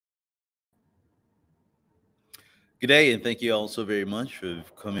Good day, and thank you all so very much for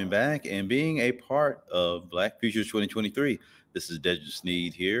coming back and being a part of Black Futures 2023. This is Dedren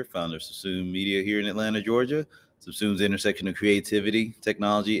Snead here, founder of Subsume Media here in Atlanta, Georgia. Subsume's intersection of creativity,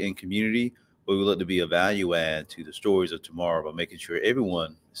 technology, and community, where we look to be a value add to the stories of tomorrow by making sure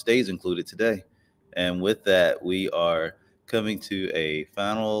everyone stays included today. And with that, we are coming to a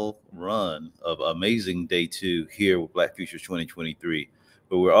final run of amazing day two here with Black Futures 2023,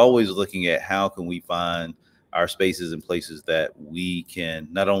 where we're always looking at how can we find our spaces and places that we can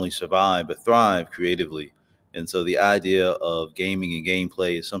not only survive but thrive creatively. And so the idea of gaming and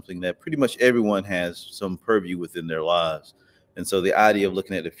gameplay is something that pretty much everyone has some purview within their lives. And so the idea of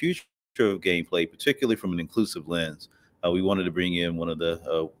looking at the future of gameplay, particularly from an inclusive lens, we wanted to bring in one of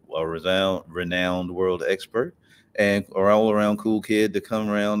the renowned world expert and all around cool kid to come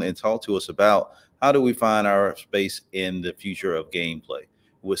around and talk to us about how do we find our space in the future of gameplay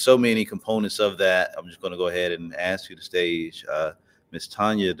with so many components of that. I'm just going to go ahead and ask you to stage Miss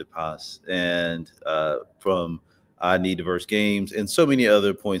Tanya DePass and from I Need Diverse Games and so many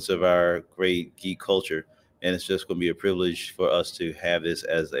other points of our great geek culture. And it's just going to be a privilege for us to have this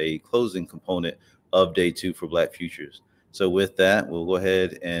as a closing component of day two for Black Futures. So with that, we'll go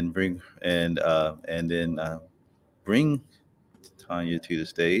ahead and bring Tanya to the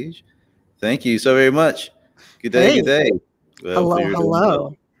stage. Thank you so very much. Good day. Good Hey, day. Well, hopefully hello, you're doing hello.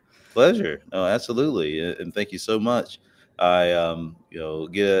 well. Pleasure. No, absolutely. And thank you so much. I,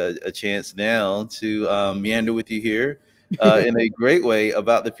 get a chance now to meander with you here in a great way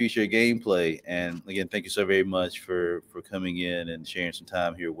about the future of gameplay. And again, thank you so very much for coming in and sharing some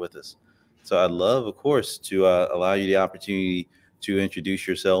time here with us. So I'd love, of course, to allow you the opportunity to introduce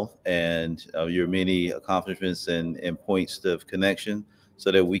yourself and your many accomplishments and points of connection so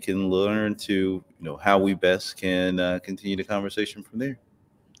that we can learn to, how we best can continue the conversation from there.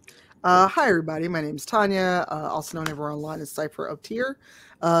 Hi, everybody. My name is Tanya, also known everywhere online as Cypher of Tier.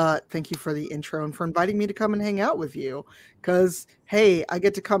 Thank you for the intro and for inviting me to come and hang out with you. Because, hey, I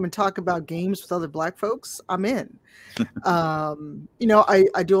get to come and talk about games with other Black folks. I'm in. I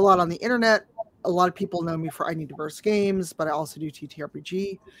do a lot on the internet. A lot of people know me for I Need Diverse Games, but I also do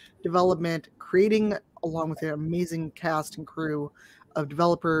TTRPG development, creating along with an amazing cast and crew of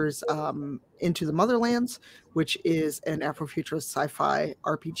developers into the Motherlands, which is an Afrofuturist sci-fi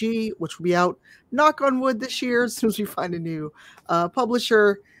RPG, which will be out, knock on wood, this year as soon as we find a new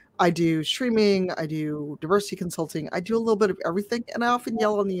publisher. I do streaming, I do diversity consulting, I do a little bit of everything, and I often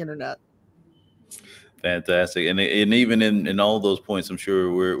yell on the internet. Fantastic, and even in all those points, I'm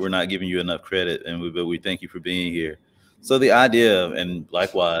sure we're not giving you enough credit, and we thank you for being here. So the idea, and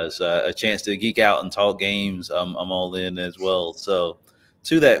likewise, a chance to geek out and talk games, I'm all in as well. So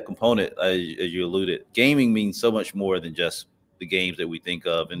to that component, as you alluded, gaming means so much more than just the games that we think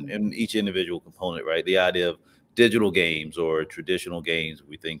of, and each individual component, right? The idea of digital games or traditional games,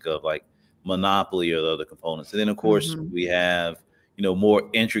 we think of like Monopoly or the other components, and then of course Mm-hmm. we have more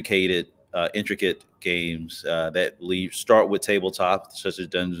intricate games that start with tabletop, such as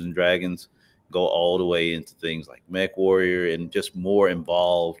Dungeons and Dragons, go all the way into things like Mech Warrior and just more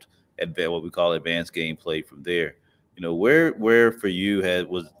involved what we call advanced gameplay from there. Where for you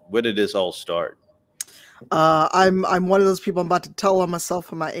where did this all start? I'm one of those people. I'm about to tell on myself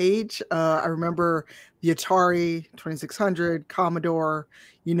and my age. I remember the Atari 2600, Commodore,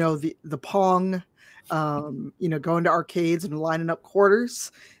 the Pong, going to arcades and lining up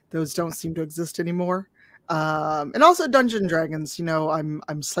quarters. Those don't seem to exist anymore. And also Dungeon Dragons.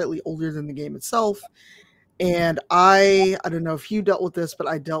 I'm slightly older than the game itself, and I don't know if you dealt with this, but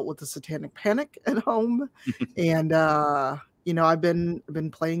I dealt with the Satanic Panic at home, and I've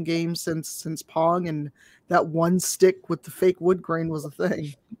been playing games since Pong, and that one stick with the fake wood grain was a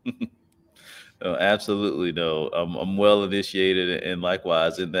thing. Oh, absolutely no. I'm well initiated, and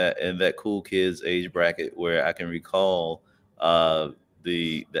likewise in that cool kids age bracket where I can recall uh,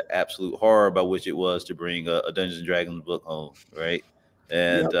 the absolute horror by which it was to bring a Dungeons and Dragons book home, right?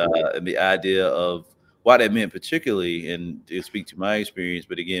 And Yep. and the idea of what that meant, particularly, and to speak to my experience,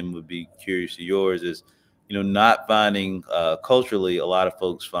 but again, would be curious to yours is, not finding culturally a lot of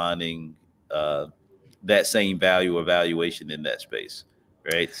folks finding uh, that same value or valuation in that space,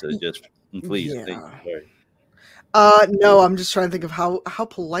 right? So just please, thank Yeah. you. Sorry. No, I'm just trying to think of how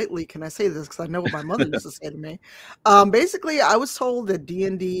politely can I say this, because I know what my mother used to say to me. Basically, I was told that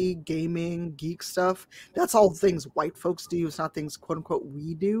D&D, gaming, geek stuff, that's all things white folks do. It's not things quote unquote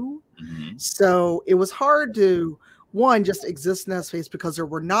we do. Hmm. So it was hard to, one, just exist in that space because there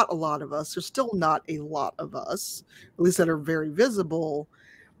were not a lot of us. There's still not a lot of us, at least that are very visible.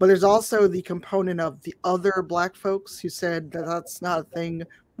 But there's also the component of the other Black folks who said that that's not a thing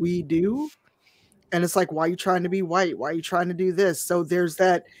we do. And it's like, why are you trying to be white? Why are you trying to do this? So there's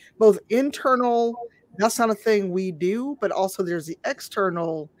that both internal, that's not a thing we do, but also there's the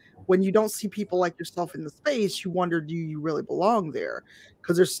external. When you don't see people like yourself in the space, you wonder, do you really belong there?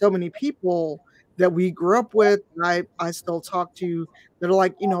 Because there's so many people that we grew up with, and I still talk to, that are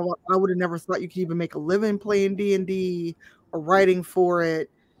like, I would have never thought you could even make a living playing D&D or writing for it.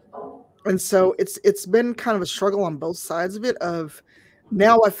 And so it's been kind of a struggle on both sides of it. Of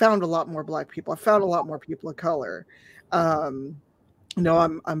now, I found a lot more Black people. I found a lot more people of color. Um,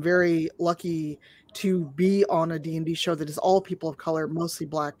 I'm very lucky to be on a D&D show that is all people of color, mostly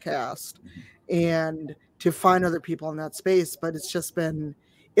Black cast, and to find other people in that space. But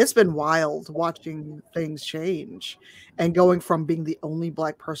it's been wild watching things change, and going from being the only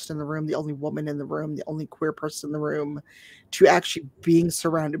Black person in the room, the only woman in the room, the only queer person in the room, to actually being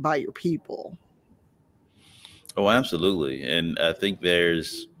surrounded by your people. Oh, absolutely. And I think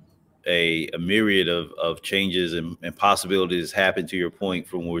there's a myriad of changes and possibilities happen, to your point,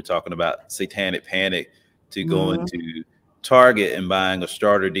 from when we're talking about satanic panic to going Mhm. to Target and buying a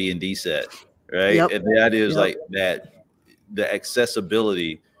starter D&D set, right? Yep. And the idea is Yep. like that the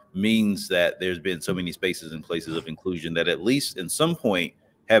accessibility means that there's been so many spaces and places of inclusion that at least in some point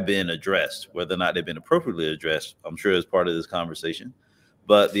have been addressed, whether or not they've been appropriately addressed, I'm sure as part of this conversation.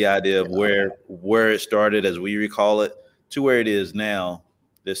 But the idea of Yeah. where it started, as we recall it, to where it is now,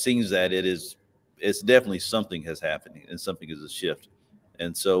 there seems that it's definitely something has happened and something is a shift.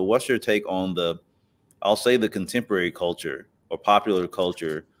 And so what's your take on the, I'll say, the contemporary culture or popular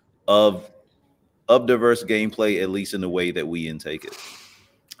culture of diverse gameplay, at least in the way that we intake it?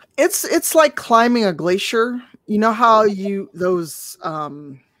 It's like climbing a glacier. You know how you those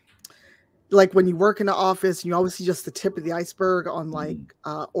like when you work in the office, you always see just the tip of the iceberg on like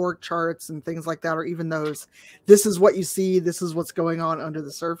Mhm. org charts and things like that, or even those, this is what you see, this is what's going on under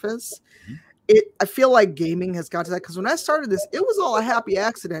the surface. I feel like gaming has got to that, because when I started this, it was all a happy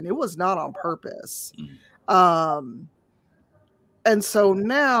accident. It was not on purpose. Mhm. Um, and so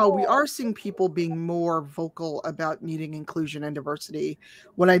now we are seeing people being more vocal about needing inclusion and diversity.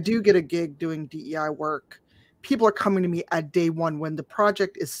 When I do get a gig doing DEI work, people are coming to me at day one when the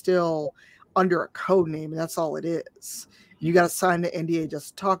project is still under a code name, and that's all it is. You got to sign the NDA just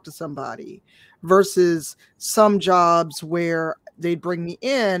to talk to somebody, versus some jobs where they'd bring me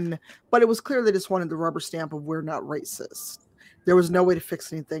in, but it was clear they just wanted the rubber stamp of, we're not racist. There was no way to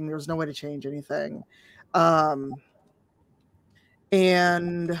fix anything. There was no way to change anything. Um,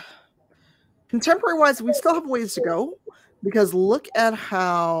 and contemporary wise, we still have ways to go, because look at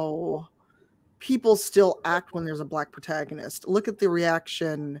how people still act when there's a Black protagonist. Look at the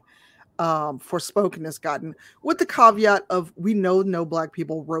reaction Forspoken has gotten, with the caveat of, we know no Black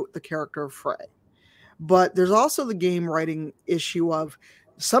people wrote the character of Frey. But there's also the game writing issue of,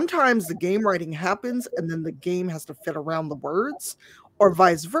 sometimes the game writing happens and then the game has to fit around the words, or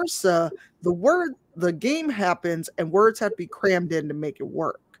vice versa. The game happens and words have to be crammed in to make it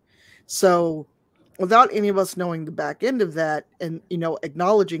work. So without any of us knowing the back end of that, and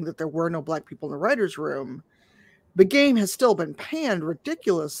acknowledging that there were no Black people in the writers' room, the game has still been panned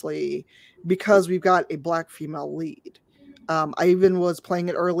ridiculously because we've got a Black female lead. I even was playing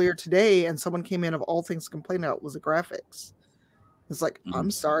it earlier today, and someone came in, of all things to complain about was the graphics. It's like, Mhm.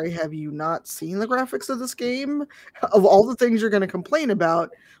 I'm sorry, have you not seen the graphics of this game? Of all the things you're going to complain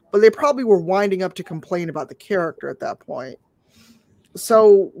about, but they probably were winding up to complain about the character at that point.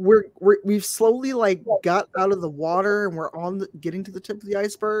 So we've slowly like got out of the water, and we're getting to the tip of the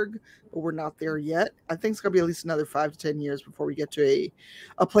iceberg, but we're not there yet. I think it's gonna be at least another 5 to 10 years before we get to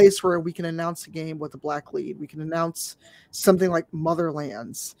a place where we can announce a game with a Black lead. We can announce something like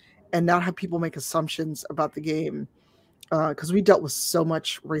Motherlands and not have people make assumptions about the game, because we dealt with so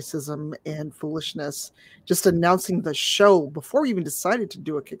much racism and foolishness just announcing the show before we even decided to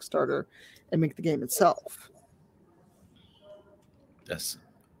do a Kickstarter and make the game itself. That's,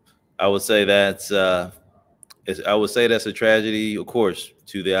 I would say that's I would say that's a tragedy, of course,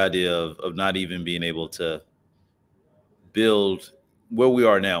 to the idea of not even being able to build where we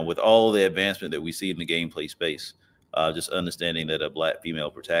are now with all the advancement that we see in the gameplay space. Just understanding that a Black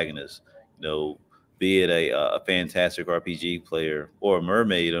female protagonist, you know, be it a fantastic RPG player or a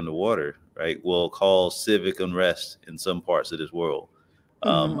mermaid underwater, right, will cause civic unrest in some parts of this world.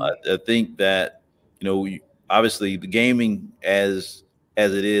 Mhm. I think that, obviously the gaming as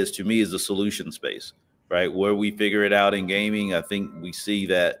it is, to me, is the solution space, right? Where we figure it out in gaming, I think we see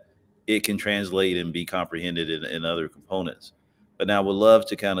that it can translate and be comprehended in other components. But now I would love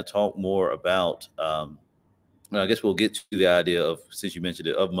to kind of talk more about, well, I guess we'll get to the idea of, since you mentioned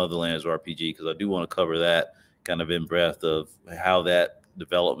it, of Motherlands RPG, because I do want to cover that kind of in breadth of how that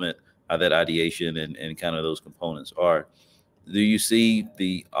development, that ideation and kind of those components are. Do you see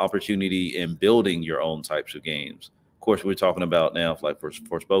the opportunity in building your own types of games? Of course, we're talking about now like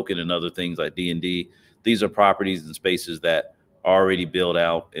for spoken and other things like D&D. These are properties and spaces that are already built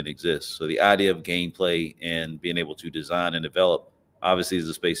out and exist. So the idea of gameplay and being able to design and develop obviously is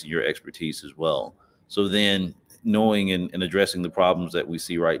a space in your expertise as well. So then knowing and addressing the problems that we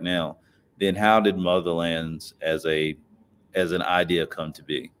see right now, then how did Motherlands as an idea come to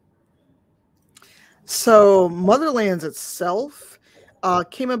be? So Motherlands itself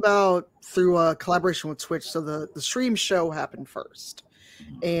came about through a collaboration with Twitch. So the stream show happened first,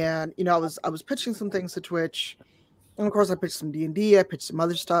 and I was pitching some things to Twitch, and of course I pitched some D&D, I pitched some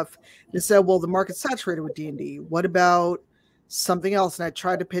other stuff. They said, well, the market's saturated with D&D. What about something else? And I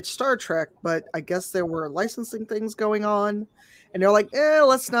tried to pitch Star Trek, but I guess there were licensing things going on, and they're like,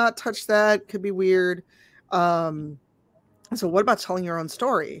 let's not touch that. Could be weird. So what about telling your own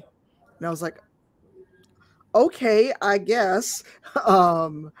story? And I was like, okay, I guess.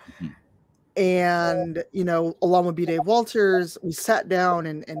 Um, Mhm. and along with B. Dave Walters, we sat down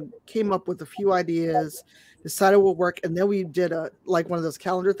and came up with a few ideas, decided what would work, and then we did one of those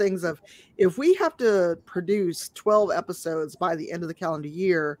calendar things of, if we have to produce 12 episodes by the end of the calendar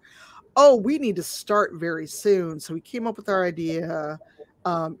year, we need to start very soon. So we came up with our idea.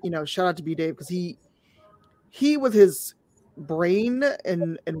 Shout out to B. Dave, because he with his brain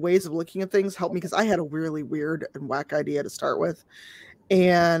and ways of looking at things helped me, because I had a really weird and whack idea to start with.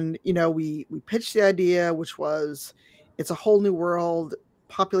 And we pitched the idea, which was, it's a whole new world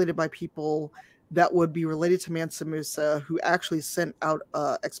populated by people that would be related to Mansa Musa, who actually sent out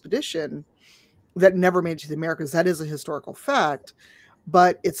an expedition that never made it to the Americas. That is a historical fact,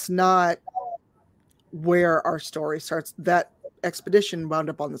 but it's not where our story starts. That expedition wound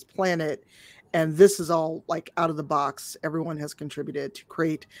up on this planet, and this is all like out of the box. Everyone has contributed to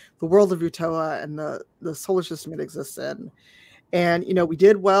create the world of Utoa and the solar system it exists in. And we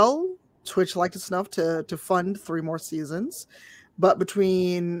did well. Twitch liked us enough to fund 3 more seasons. But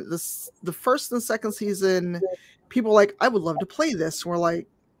between the first and the second season, people were like, I would love to play this. And we're like,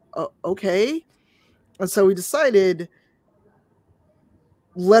 okay. And so we decided,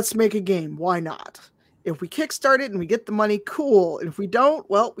 let's make a game. Why not? If we kickstart it and we get the money, cool. And if we don't,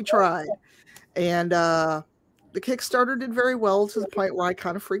 well, we tried. And the Kickstarter did very well, to the point where I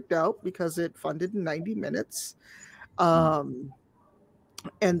kind of freaked out because it funded in 90 minutes.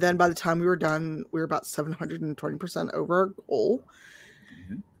 And then by the time we were done, we were about 720% over our goal.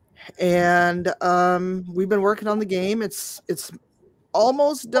 And we've been working on the game. It's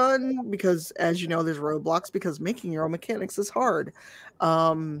almost done, because, as you know, there's roadblocks, because making your own mechanics is hard.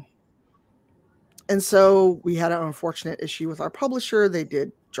 And so we had an unfortunate issue with our publisher. They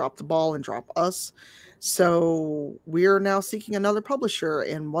did drop the ball and drop us. So we are now seeking another publisher.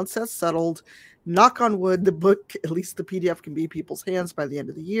 And once that's settled, knock on wood, the book, at least the PDF, can be people's hands by the end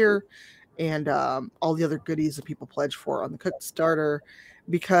of the year. And all the other goodies that people pledge for on the Kickstarter.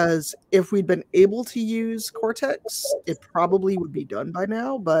 Because if we'd been able to use Cortex, it probably would be done by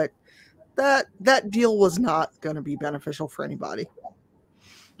now. But that deal was not going to be beneficial for anybody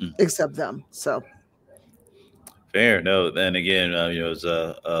except them. So Fair. No, and again, as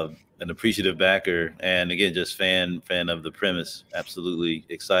an appreciative backer, and again, just fan of the premise. Absolutely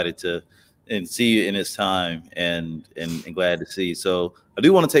excited to and see it in its time, and glad to see. So I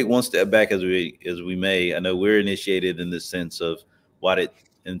do want to take one step back as we may. I know we're initiated in this sense of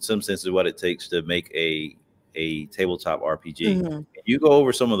in some senses, what it takes to make a tabletop RPG. Mhm. You go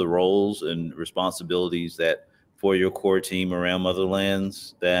over some of the roles and responsibilities that for your core team around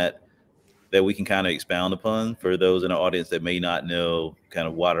Motherlands that we can kind of expound upon for those in the audience that may not know kind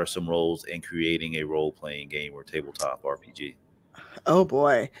of what are some roles in creating a role-playing game or tabletop RPG. Oh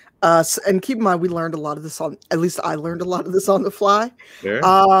boy. And keep in mind, we learned a lot of this at least I learned a lot of this on the fly. Sure.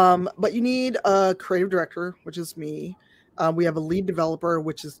 But you need a creative director, which is me. We have a lead developer,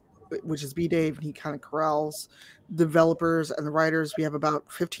 which is B. Dave, and he kind of corrals the developers and the writers. We have about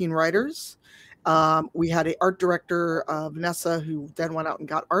 15 writers. We had an art director, Vanessa, who then went out and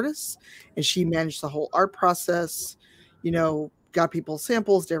got artists, and she managed the whole art process, got people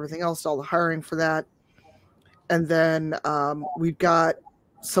samples, did everything else, all the hiring for that. And then we've got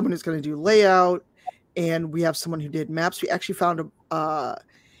someone who's going to do layout, and we have someone who did maps. We actually found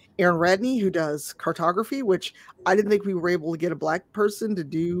Aaron Radney, who does cartography, which I didn't think we were able to get a Black person to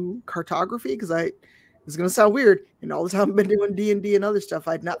do cartography, because it's going to sound weird. And all the time I've been doing D&D and other stuff,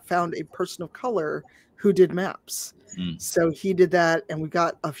 I'd not found a person of color who did maps. So he did that, and we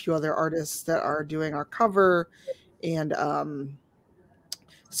got a few other artists that are doing our cover. And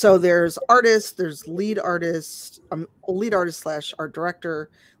so there's artists, there's lead artist / art director,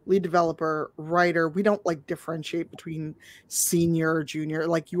 lead developer, writer. We don't like differentiate between senior or junior.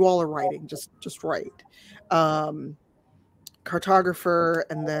 Like you all are writing, just write. Um, Cartographer,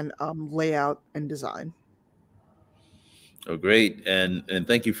 and then layout and design. Oh, great, and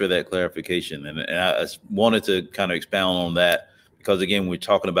thank you for that clarification. And I wanted to kind of expound on that because again, we're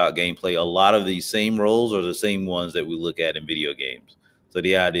talking about gameplay. A lot of these same roles are the same ones that we look at in video games. So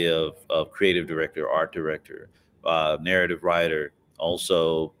the idea of creative director, art director, narrative writer,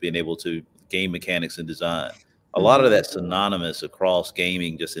 also being able to game mechanics and design. A lot of Mm-hmm. that's synonymous across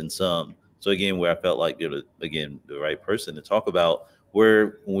gaming, just in some. So again, where I felt like you're again the right person to talk about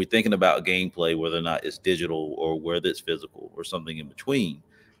where when we're thinking about gameplay, whether or not it's digital or whether it's physical or something in between,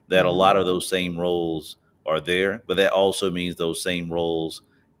 that a Mm-hmm. lot of those same roles are there. But that also means those same roles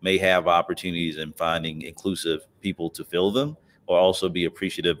may have opportunities in finding inclusive people to fill them, or also be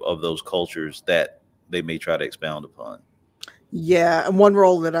appreciative of those cultures that they may try to expound upon. Yeah, and one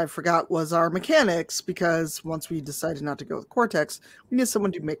role that I forgot was our mechanics because once we decided not to go with Cortex, we need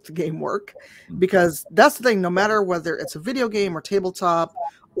someone to make the game work. Because that's the thing, no matter whether it's a video game or tabletop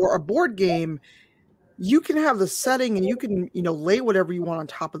or a board game, you can have the setting and you can, lay whatever you want on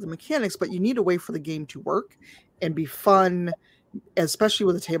top of the mechanics, but you need a way for the game to work and be fun, especially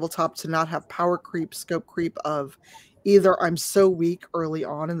with a tabletop, to not have power creep, scope creep of either I'm so weak early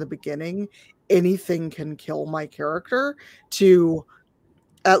on in the beginning, anything can kill my character, to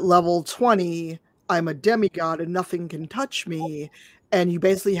at level 20, I'm a demigod and nothing can touch me. And you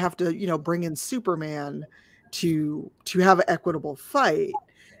basically have to, bring in Superman to have an equitable fight.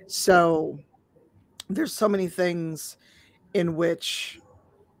 So there's so many things in which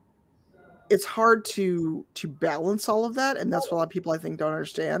it's hard to balance all of that, and that's what a lot of people I think don't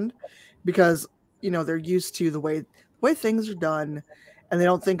understand because they're used to the way things are done, and they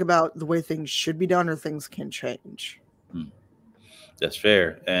don't think about the way things should be done or things can change. Hmm. That's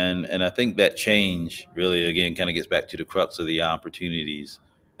fair, and I think that change really again kind of gets back to the crux of the opportunities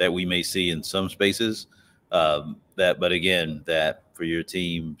that we may see in some spaces. That, but again, that for your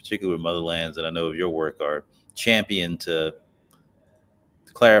team, particularly with Motherlands, and I know of your work, are champion to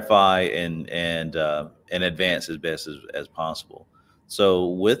clarify and advance as best as possible. So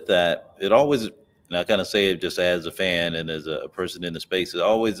with that, it always, and I kind of say it just as a fan and as a person in the space, it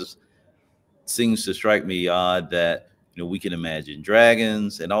always seems to strike me odd that we can imagine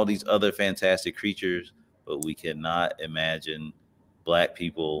dragons and all these other fantastic creatures, but we cannot imagine black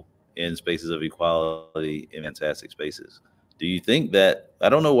people in spaces of equality in fantastic spaces. Do you think that? I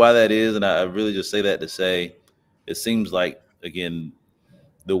don't know why that is, and I really just say that to say it seems like again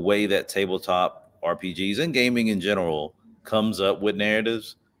the way that tabletop RPGs and gaming in general comes up with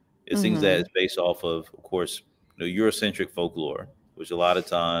narratives, it seems that Hmm. it's based off of course, Eurocentric folklore, which a lot of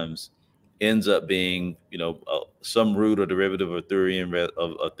times ends up being, some root or derivative of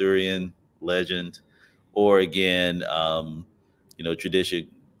Arthurian legend, or again, tradition,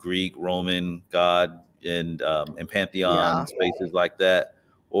 Greek, Roman god, and pantheon Yeah. spaces like that,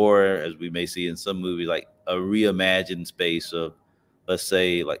 or as we may see in some movies, like a reimagined space of, let's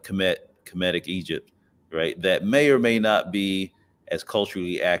say, like Kemetic Egypt, right? That may or may not be as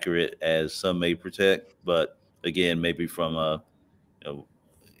culturally accurate as some may protect, but again, maybe from a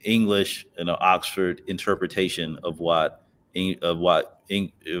English, Oxford interpretation of what Egypt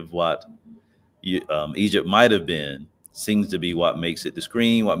might have been seems to be what makes it the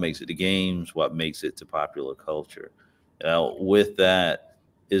screen, what makes it the games, what makes it to popular culture. Now, with that,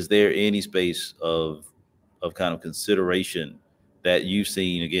 is there any space of kind of consideration that you've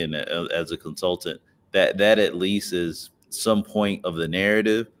seen again as a consultant that at least is some point of the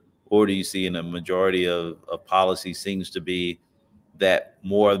narrative, or do you see in a majority of policy seems to be that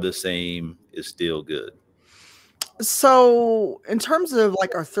more of the same is still good? So in terms of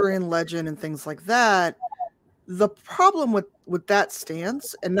like Arthurian legend and things like that, the problem with that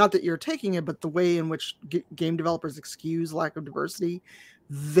stance, and not that you're taking it, but the way in which game developers excuse lack of diversity,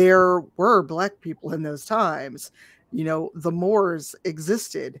 there were black people in those times. The Moors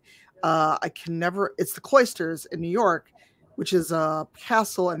existed. I can never. It's the Cloisters in New York, which is a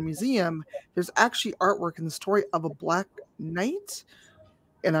castle and museum. There's actually artwork in the story of a black knight,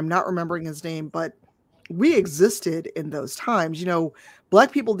 and I'm not remembering his name, but we existed in those times.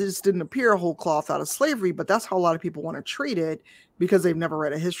 Black people just didn't appear whole cloth out of slavery, but that's how a lot of people want to treat it because they've never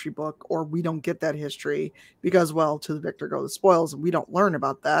read a history book, or we don't get that history because, well, to the victor go the spoils, and we don't learn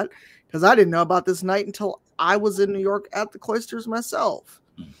about that because I didn't know about this night until I was in New York at the Cloisters myself.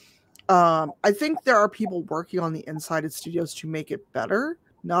 I think there are people working on the inside of studios to make it better.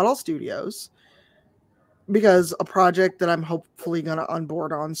 Not all studios, because a project that I'm hopefully going to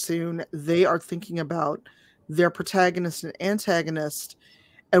onboard on soon, they are thinking about their protagonist and antagonist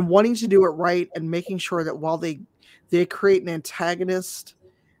and wanting to do it right, and making sure that while they create an antagonist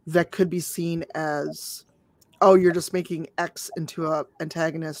that could be seen as, oh, you're just making X into a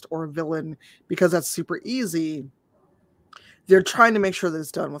antagonist or a villain because that's super easy. They're trying to make sure that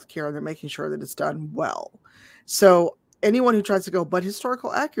it's done with care, and they're making sure that it's done well. So anyone who tries to go, but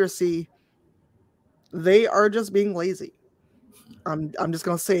historical accuracy, they are just being lazy. I'm just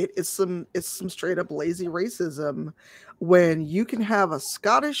gonna say it. It's some straight up lazy racism when you can have a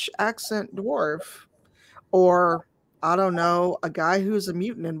Scottish accent dwarf, or I don't know, a guy who's a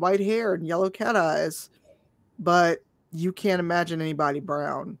mutant and white hair and yellow cat eyes, but you can't imagine anybody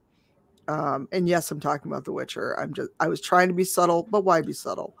brown. And yes, I'm talking about The Witcher. I was trying to be subtle, but why be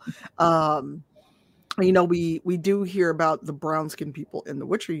subtle? Um, we do hear about the brown skinned people in the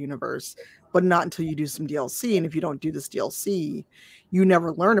Witcher universe, but not until you do some DLC. And if you don't do this DLC, you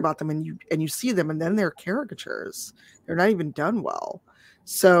never learn about them, and you see them, and then they're caricatures. They're not even done well.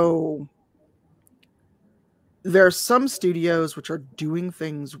 So there are some studios which are doing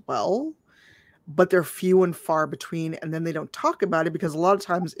things well, but they're few and far between, and then they don't talk about it because a lot of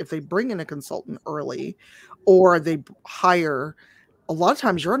times if they bring in a consultant early, or they hire, a lot of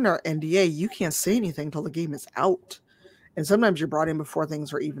times you're under NDA, you can't say anything until the game is out. And sometimes you're brought in before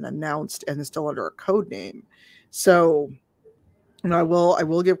things are even announced and it's still under a code name. So, I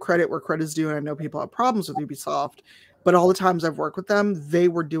will give credit where credit is due, and I know people have problems with Ubisoft, but all the times I've worked with them, they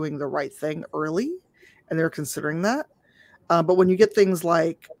were doing the right thing early, and they're considering that. But when you get things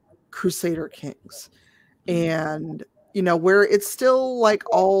like Crusader Kings, and where it's still like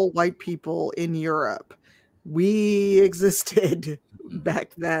all white people in Europe, we existed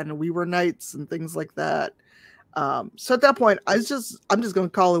back then. We were knights and things like that. So at that point, I'm just going to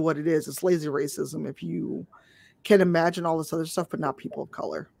call it what it is. It's lazy racism if you can imagine all this other stuff, but not people of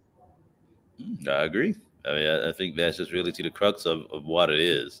color. I agree. I mean, I think that's just really to the crux of what it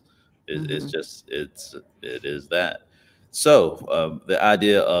is. It's Mm-hmm. just it is that. So the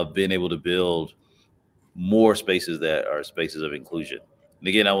idea of being able to build more spaces that are spaces of inclusion. And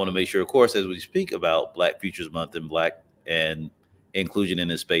again, I want to make sure, of course, as we speak about Black Futures Month and Black and inclusion in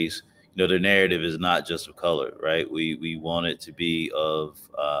this space, the narrative is not just of color, right? We want it to be of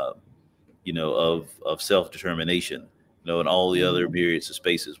of self determination, and all the other Mm-hmm. myriads of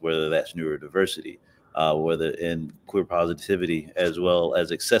spaces, whether that's neurodiversity, whether in queer positivity, as well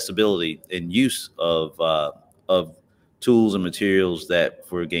as accessibility and use of tools and materials that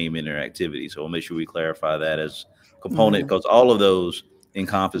for game interactivity. So we'll make sure we clarify that as component, Mm-hmm. because all of those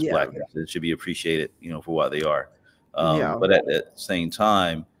encompass Yeah. blackness and should be appreciated, for what they are. Yeah. But at the same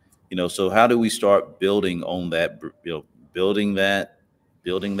time, so how do we start building on that, building that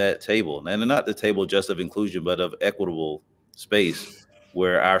table, and not the table just of inclusion, but of equitable space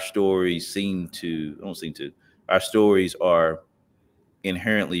where our stories don't seem to, our stories are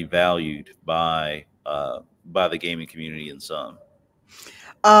inherently valued by the gaming community in some.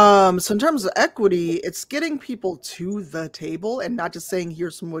 So in terms of equity, it's getting people to the table and not just saying,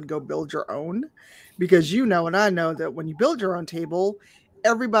 here's some wood, go build your own. Because and I know that when you build your own table,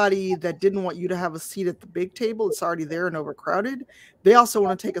 everybody that didn't want you to have a seat at the big table, it's already there and overcrowded, they also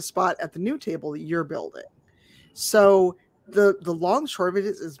want to take a spot at the new table that you're building. So the long short of it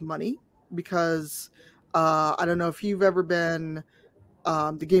is money, because I don't know if you've ever been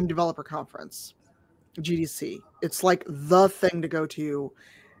the Game Developer Conference, GDC. It's like the thing to go to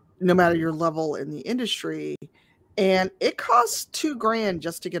no matter your level in the industry. And it costs $2,000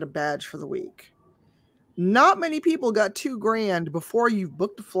 just to get a badge for the week. Not many people got $2,000 before you've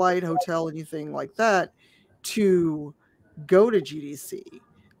booked a flight, hotel, anything like that to go to GDC.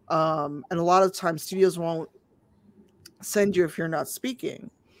 And a lot of times studios won't send you if you're not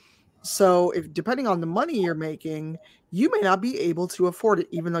speaking. So if depending on the money you're making, you may not be able to afford it,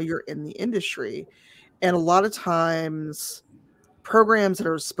 even though you're in the industry. And a lot of times programs that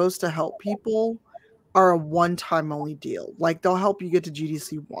are supposed to help people are a one-time only deal. Like they'll help you get to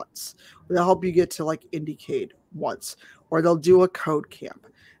GDC once, or they'll help you get to like Indiecade once, or they'll do a code camp.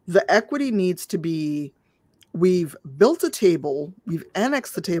 The equity needs to be, we've built a table, we've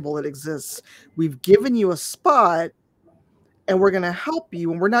annexed the table that exists, we've given you a spot, and we're going to help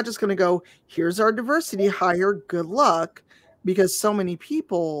you. And we're not just going to go, here's our diversity hire, good luck, because so many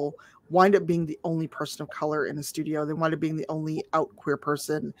people wind up being the only person of color in the studio. They wind up being the only out queer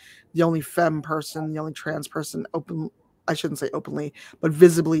person, the only femme person, the only trans person, I shouldn't say openly, but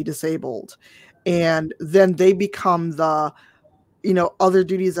visibly disabled. And then they become the, other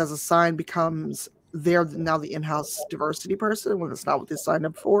duties as assigned becomes they're now the in-house diversity person when it's not what they signed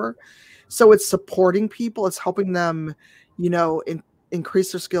up for. So it's supporting people, it's helping them,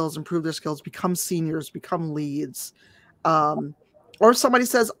 increase their skills, improve their skills, become seniors, become leads. Um, Or if somebody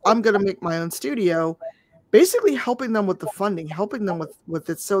says, I'm going to make my own studio, basically helping them with the funding, helping them with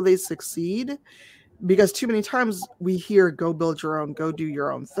it so they succeed. Because too many times we hear, go build your own, go do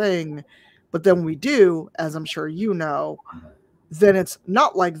your own thing. But then we do, as I'm sure you know, then it's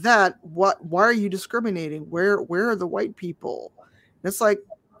not like that. Why are you discriminating? Where are the white people? And it's like,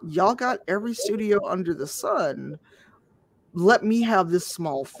 y'all got every studio under the sun. Let me have this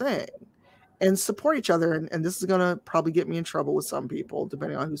small thing and support each other. And this is gonna probably get me in trouble with some people,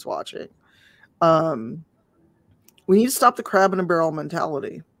 depending on who's watching. Um, we need to stop the crab in a barrel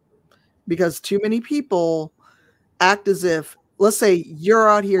mentality, because too many people act as if, let's say you're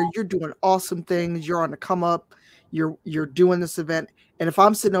out here, you're doing awesome things, you're on the come up, you're doing this event, and if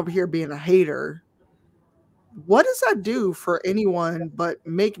I'm sitting over here being a hater, what does that do for anyone but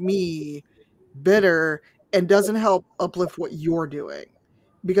make me bitter, and doesn't help uplift what you're doing?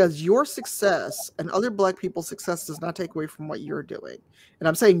 Because your success and other Black people's success does not take away from what you're doing. And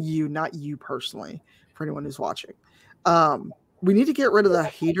I'm saying you, not you personally, for anyone who's watching. We need to get rid of the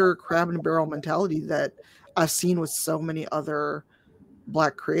hater crab in a barrel mentality that I've seen with so many other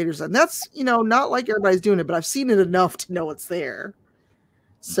Black creators. And that's, not like everybody's doing it, but I've seen it enough to know it's there.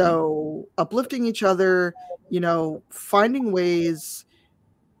 So uplifting each other, finding ways.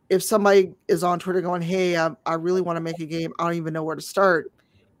 If somebody is on Twitter going, hey, I really want to make a game, I don't even know where to start,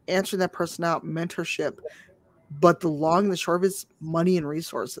 answering that person out, mentorship. But the long and the short of it is money and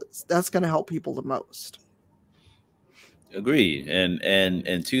resources. That's going to help people the most. Agreed.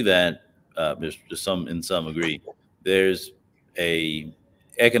 And to that, there's some agree. There's a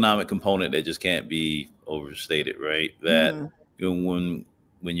economic component that just can't be overstated, right? That when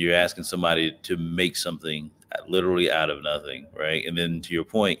you're asking somebody to make something literally out of nothing, right? And then to your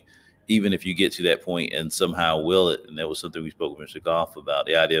point, even if you get to that point and somehow will it, and that was something we spoke with Mr. Goff about,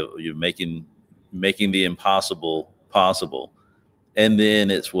 the idea of you're making the impossible possible. And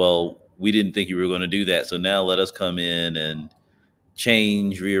then it's, well, we didn't think you were going to do that, so now let us come in and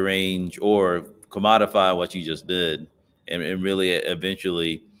change, rearrange, or commodify what you just did, and really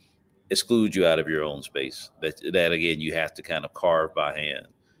eventually exclude you out of your own space. That again, you have to kind of carve by hand.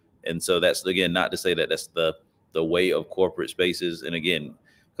 And so that's, again, not to say that that's the way of corporate spaces. And again,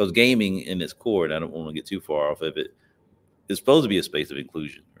 because gaming in its core, and I don't want to get too far off of it, is supposed to be a space of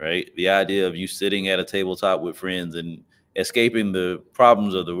inclusion, right? The idea of you sitting at a tabletop with friends and escaping the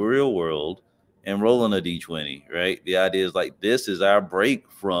problems of the real world and rolling a d20, right? The idea is like, this is our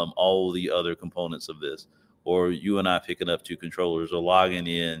break from all the other components of this. Or you and I picking up two controllers or logging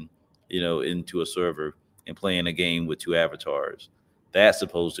in, into a server and playing a game with two avatars. That's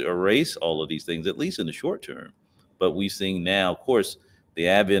supposed to erase all of these things, at least in the short term. But we've seen now, of course, the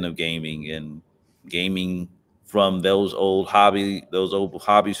advent of gaming, and gaming from those old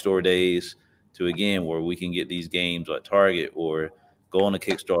hobby store days to, again, where we can get these games at Target or go on a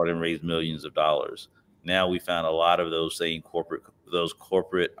Kickstarter and raise millions of dollars. Now we found a lot of those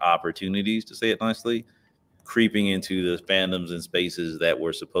corporate opportunities, to say it nicely, creeping into the fandoms and spaces that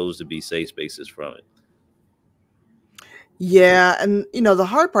were supposed to be safe spaces from it. Yeah, and the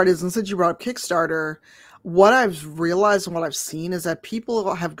hard part is, and since you brought up Kickstarter, what I've realized and what I've seen is that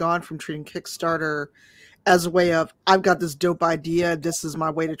people have gone from treating Kickstarter as a way of, I've got this dope idea, this is my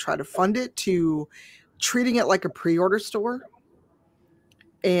way to try to fund it, to treating it like a pre-order store.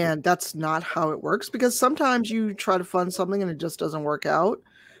 And that's not how it works, because sometimes you try to fund something and it just doesn't work out,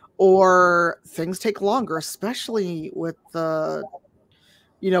 or things take longer, especially with the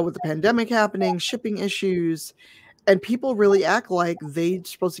pandemic happening, shipping issues, and people really act like they're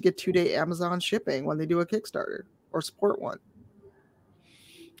supposed to get 2-day Amazon shipping when they do a Kickstarter or support one.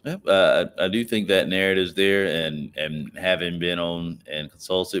 Yep, I do think that narrative's there, and having been on and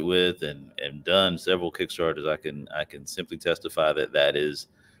consulted with and done several Kickstarters, I can simply testify that that is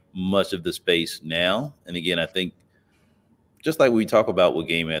much of the space now. And again, I think, just like we talk about with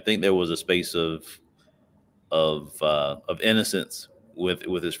gaming, I think there was a space of innocence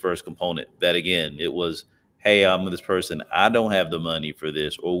with his first component. That, again, it was, hey, I'm this person, I don't have the money for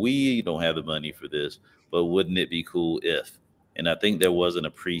this, or we don't have the money for this, but wouldn't it be cool if? And I think there was an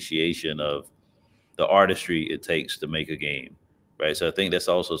appreciation of the artistry it takes to make a game, right? So I think that's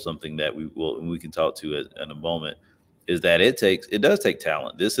also something that we can talk to it in a moment, is that it does take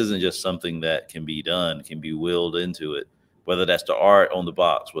talent. This isn't just something that can be done, can be willed into it, whether that's the art on the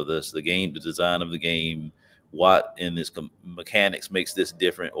box, whether it's the game, the design of the game, what in this mechanics makes this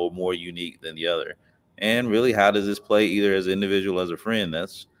different or more unique than the other. And really, how does this play either as an individual, as a friend?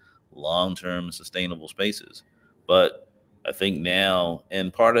 That's long-term sustainable spaces. But I think now,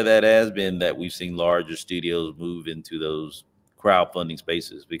 and part of that has been that we've seen larger studios move into those crowdfunding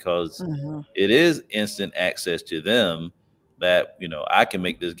spaces, because it is instant access to them, that, you know, I can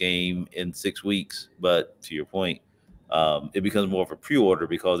make this game in 6 weeks. But to your point, it becomes more of a pre-order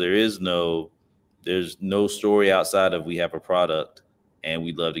because there's no story outside of we have a product and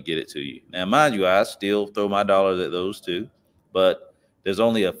we'd love to get it to you. Now, mind you, I still throw my dollars at those too, but there's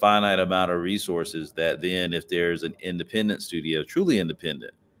only a finite amount of resources that then if there's an independent studio, truly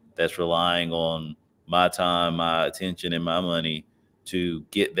independent, that's relying on my time, my attention, and my money to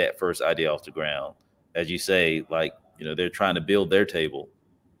get that first idea off the ground. As you say, like, you know, they're trying to build their table,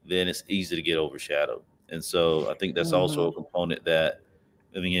 then it's easy to get overshadowed. And so I think that's also a Mhm. component that,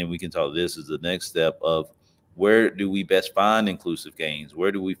 and again, we can talk this is the next step of where do we best find inclusive games?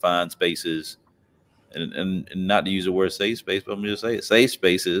 Where do we find spaces and not to use the word safe space, but I'm just say it, safe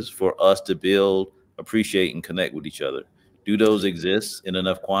spaces for us to build, appreciate, and connect with each other. Do those exist in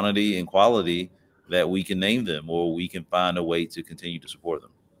enough quantity and quality that we can name them or we can find a way to continue to support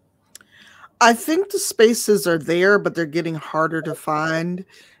them? I think the spaces are there, but they're getting harder to find.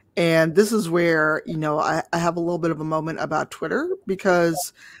 And this is where, I have a little bit of a moment about Twitter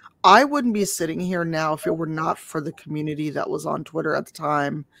because I wouldn't be sitting here now if it were not for the community that was on Twitter at the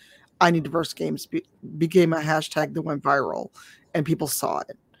time. I Need Diverse Games became a hashtag that went viral and people saw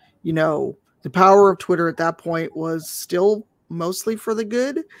it. The power of Twitter at that point was still mostly for the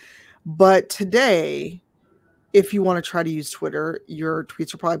good. But today, if you want to try to use Twitter, your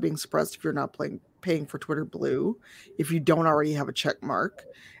tweets are probably being suppressed if you're not paying for Twitter Blue, if you don't already have a check mark.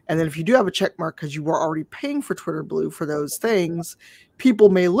 And then if you do have a check mark because you were already paying for Twitter Blue for those things, people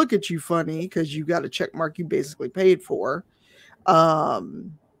may look at you funny because you got a check mark you basically paid for.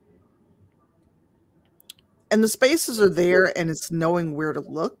 Um, and the spaces are there and it's knowing where to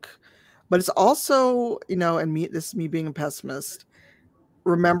look. But it's also, and this is me being a pessimist,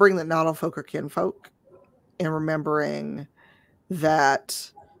 remembering that not all folk are kinfolk and remembering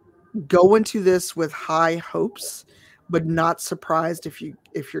that go into this with high hopes, but not surprised if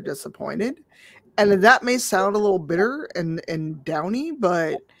you're disappointed. And that may sound a little bitter and downy,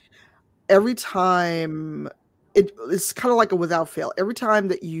 but every time it's kind of like a without fail. Every time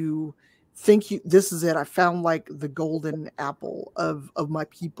that you think this is it, I found like the golden apple of my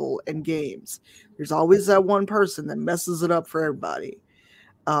people and games. There's always that one person that messes it up for everybody.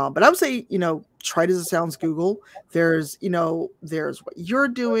 But I would say, trite as it sounds, Google. There's what you're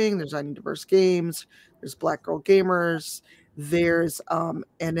doing. There's I Need Diverse Games. There's Black Girl Gamers. There's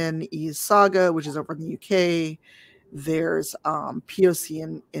NNE Saga, which is over in the UK. There's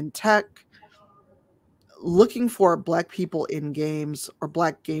POC in tech. Looking for Black people in games or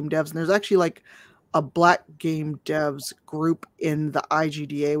Black game devs, and there's actually like a Black game devs group in the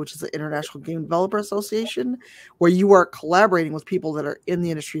IGDA, which is the International Game Developer Association, where you are collaborating with people that are in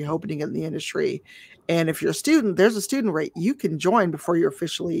the industry, hoping to get in the industry. And if you're a student, there's a student rate you can join before you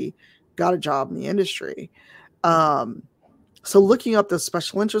officially got a job in the industry. So looking up the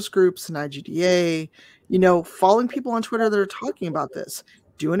special interest groups in IGDA, following people on Twitter that are talking about this,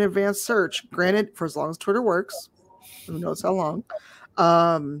 do an advanced search. Granted, for as long as Twitter works, who knows how long.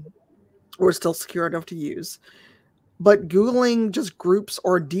 We're still secure enough to use. But Googling just groups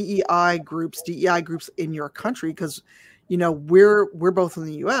or DEI groups in your country, because we're both in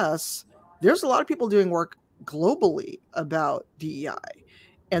the US. There's a lot of people doing work globally about DEI.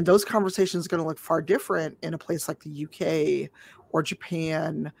 And those conversations are going to look far different in a place like the UK or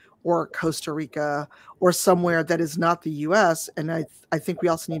Japan or Costa Rica or somewhere that is not the US. And I think we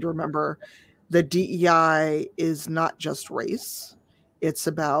also need to remember that DEI is not just race. It's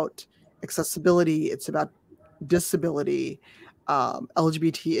about accessibility. It's about disability,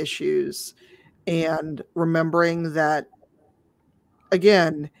 LGBT issues, and remembering that,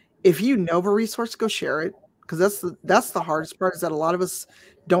 again, if you know of a resource, go share it. Because that's the hardest part, is that a lot of us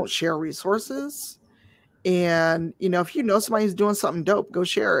don't share resources. And if you know somebody who's doing something dope, go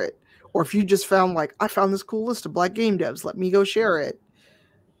share it. Or if you just found like, I found this cool list of Black game devs, let me go share it.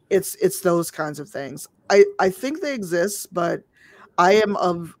 It's those kinds of things. I think they exist, but I am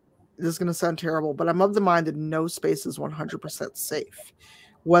of, this is going to sound terrible, but I'm of the mind that no space is 100% safe.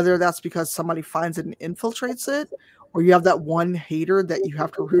 Whether that's because somebody finds it and infiltrates it, or you have that one hater that you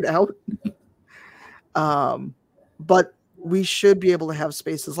have to root out. But we should be able to have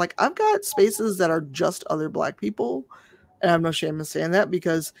spaces. Like, I've got spaces that are just other Black people, and I have no shame in saying that,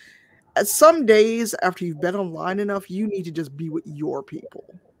 because at some days after you've been online enough, you need to just be with your people.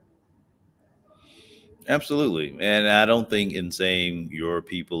 Absolutely. And I don't think in saying your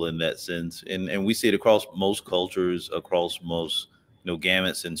people in that sense, and we see it across most cultures, across most,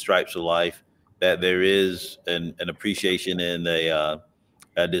 gamuts and stripes of life, that there is an appreciation and a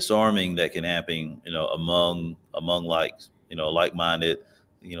disarming that can happen, among like, like-minded,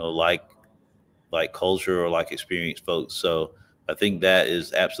 like like culture or like experienced folks. So I think that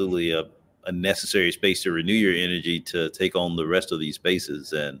is absolutely a necessary space to renew your energy to take on the rest of these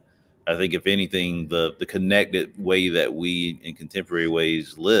spaces. And I think if anything, the connected way that we in contemporary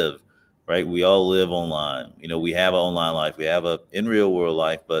ways live, right? We all live online. You know, we have an online life, we have a in real world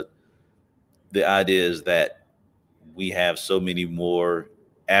life, but the idea is that we have so many more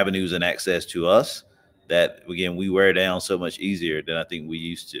avenues and access to us that again we wear down so much easier than I think we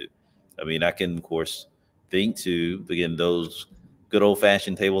used to. I mean, I can of course think to again those good old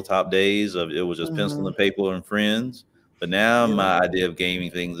fashioned tabletop days of it was just pencil Mhm. and paper and friends. But now Yeah. my idea of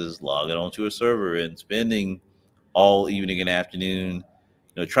gaming things is logging onto a server and spending all evening and afternoon,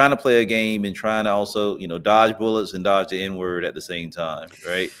 trying to play a game and trying to also, dodge bullets and dodge the N word at the same time,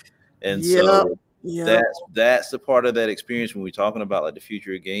 right? And Yep. so Yep. that's the part of that experience when we're talking about like the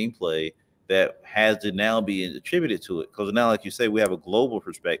future of gameplay that has to now be attributed to it. Because now, like you say, we have a global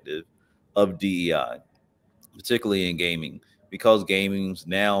perspective of DEI, particularly in gaming, because gaming's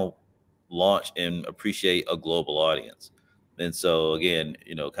now launch and appreciate a global audience. And so again,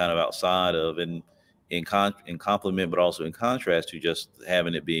 kind of outside of and in complement, but also in contrast to just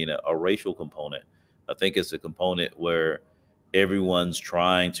having it being a racial component, I think it's a component where everyone's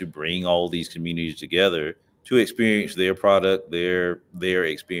trying to bring all these communities together to experience their product, their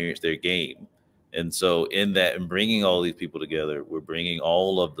experience, their game. And so in that and bringing all these people together, we're bringing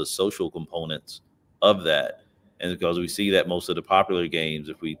all of the social components of that. And because we see that most of the popular games,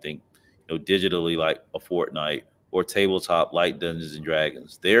 if we think digitally like a Fortnite or tabletop like Dungeons and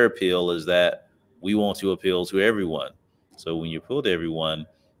Dragons. Their appeal is that we want to appeal to everyone. So when you appeal to everyone,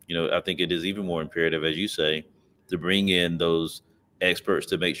 I think it is even more imperative, as you say, to bring in those experts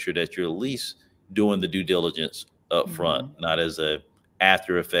to make sure that you're at least doing the due diligence up front, Mhm. not as a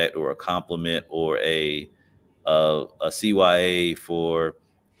after effect or a compliment or a CYA for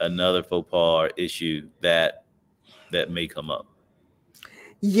another faux pas or issue that may come up.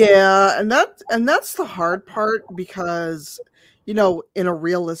 Yeah, and that's the hard part because, in a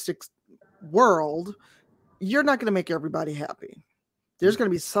realistic world, you're not gonna make everybody happy. There's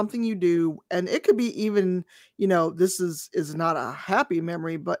gonna be something you do, and it could be even, this is not a happy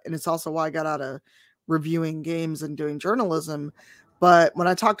memory, but and it's also why I got out of reviewing games and doing journalism. But when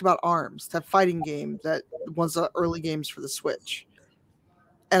I talked about ARMS, that fighting game that was the early games for the Switch,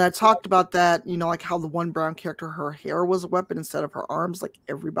 and I talked about that, like how the one brown character, her hair was a weapon instead of her arms, like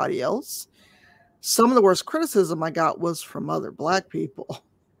everybody else. Some of the worst criticism I got was from other black people.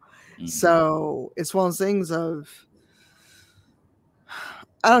 Mhm. So it's one of those things of,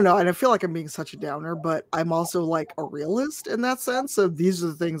 I don't know, and I feel like I'm being such a downer, but I'm also like a realist in that sense. So these are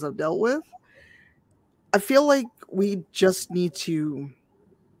the things I've dealt with. I feel like we just need to,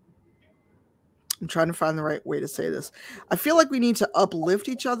 I'm trying to find the right way to say this. I feel like we need to uplift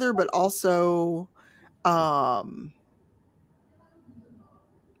each other, but also um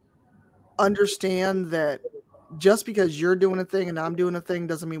understand that just because you're doing a thing and I'm doing a thing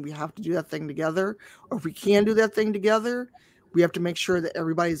doesn't mean we have to do that thing together. Or if we can do that thing together, we have to make sure that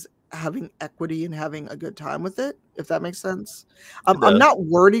everybody's having equity and having a good time with it, if that makes sense. It I'm does. not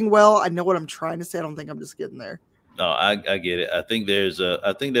wording well. I know what I'm trying to say. I don't think I'm just getting there. No, I get it. I think there's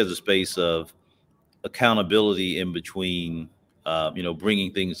a space of accountability in between,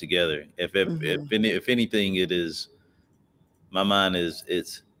 bringing things together. Hmm. If anything, it is my mind is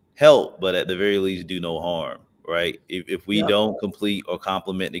it's help, but at the very least, do no harm. Right? If we Yep. don't complete or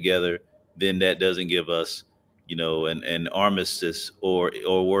complement together, then that doesn't give us, an armistice or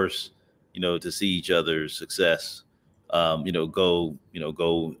worse, to see each other's success, go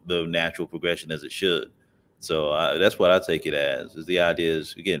the natural progression as it should. So that's what I take it as. Is the idea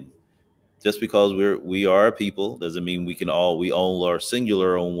is again just because we are a people doesn't mean we all are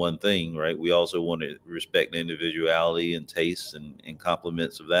singular on one thing, right? We also want to respect the individuality and tastes and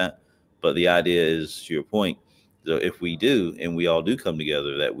compliments of that. But the idea is, to your point, so if we do and we all do come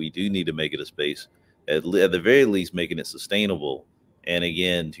together, that we do need to make it a space at the very least making it sustainable. And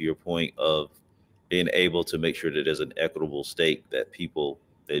again, to your point of being able to make sure that there's an equitable stake that people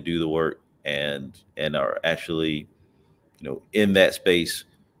that do the work and are actually in that space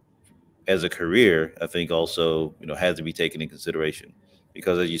as a career, I think also, has to be taken in consideration.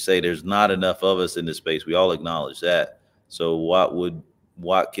 Because as you say, there's not enough of us in this space. We all acknowledge that. So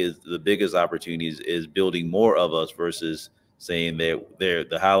what kids the biggest opportunities is building more of us versus saying that they're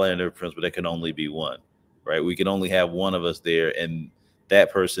the Highlander principle, there can only be one. Right? We can only have one of us there and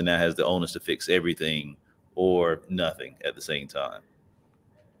that person now has the onus to fix everything or nothing at the same time.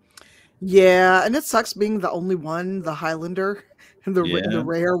 Yeah, and it sucks being the only one, the Highlander, and the Yeah.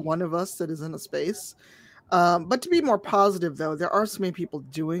 rare one of us that is in a space. But to be more positive, though, there are so many people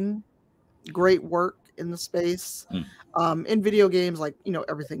doing great work in the space. Mm, In video games, like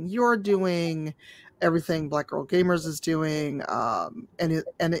everything you're doing, everything Black Girl Gamers is doing, and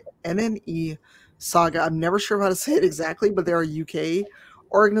NNE Saga. I'm never sure how to say it exactly, but they're a UK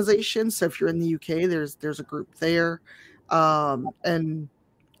organization. So if you're in the UK, there's a group there, and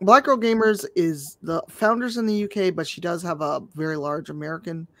Black Girl Gamers is the founders in the UK, but she does have a very large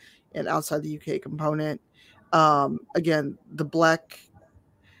American and outside the UK component. Again, the Black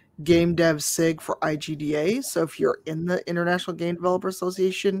Game Dev SIG for IGDA. So if you're in the International Game Developer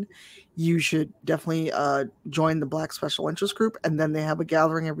Association, you should definitely join the Black Special Interest Group. And then they have a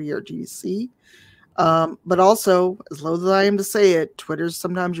gathering every year at GDC. But also, as low as I am to say it, Twitter's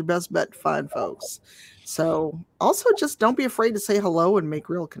sometimes your best bet to find folks. So also just don't be afraid to say hello and make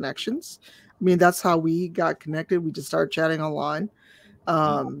real connections. I mean, that's how we got connected. We just started chatting online.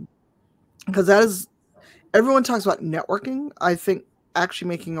 mm, Because that is, everyone talks about networking. I think actually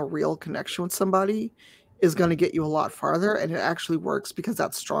making a real connection with somebody is going to get you a lot farther, and it actually works because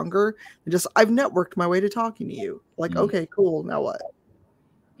that's stronger than just I've networked my way to talking to you. Like, mm, okay, cool. Now what?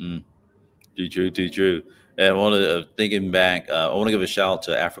 mm. Too true, too true. And I want to thinking back. I want to give a shout out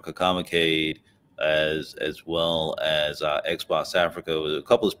to Africa Comicade as well as Xbox Africa. With a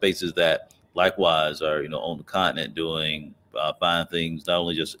couple of spaces that likewise are on the continent doing fine things, not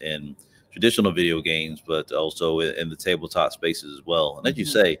only just in traditional video games, but also in the tabletop spaces as well. And as you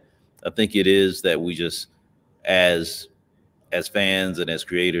Mhm. say, I think it is that we just as as fans and as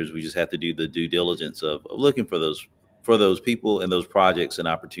creators, we just have to do the due diligence of looking for those people and those projects and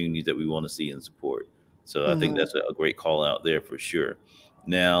opportunities that we want to see and support. So I think Mhm. that's a great call out there for sure.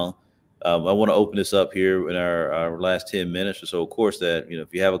 Now, I want to open this up here in our last 10 minutes or so. Of course, that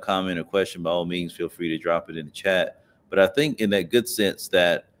if you have a comment or question, by all means, feel free to drop it in the chat. But I think in that good sense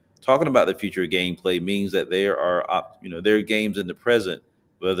that talking about the future of gameplay means that there are there are games in the present,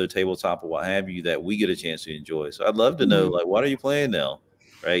 whether tabletop or what have you, that we get a chance to enjoy. So I'd love to know, Mhm. like, what are you playing now?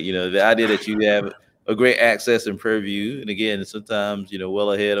 Right? The idea that you have a great access and purview, and again, sometimes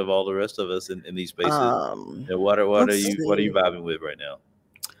well ahead of all the rest of us in these spaces. Let's What are you see. vibing with right now?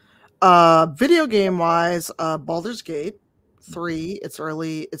 Video game wise, Baldur's Gate 3. It's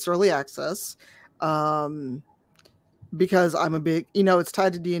early access. Um, because I'm a big, it's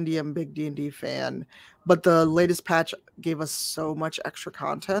tied to D&D. I'm a big D&D fan, but the latest patch gave us so much extra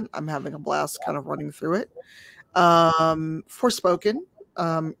content. I'm having a blast kind of running through it. Forspoken,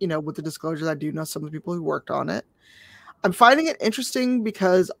 with the disclosure that I do know some of the people who worked on it. I'm finding it interesting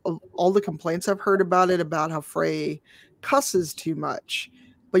because of all the complaints I've heard about it, about how Frey cusses too much.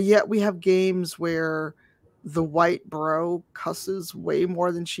 But yet we have games where the white bro cusses way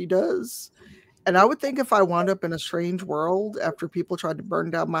more than she does. And I would think if I wound up in a strange world after people tried to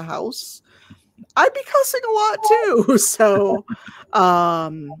burn down my house, I'd be cussing a lot too. So,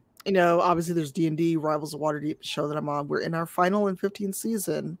 obviously there's D&D Rivals of Waterdeep show that I'm on. We're in our final and 15th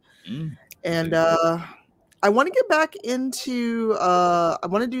season, Mm, and looking forward. I want to get back into. I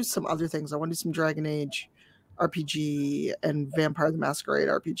want to do some other things. I want to do some Dragon Age RPG and Vampire the Masquerade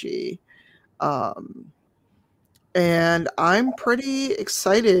RPG. Um, and I'm pretty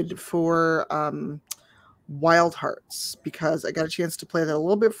excited for Wild Hearts because I got a chance to play that a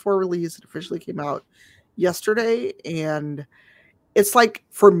little bit before release. It officially came out yesterday, and it's like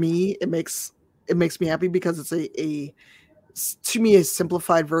for me, it makes me happy because it's a to me a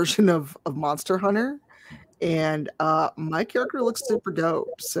simplified version of Monster Hunter, and my character looks super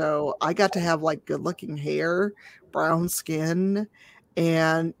dope. So I got to have like good looking hair, brown skin,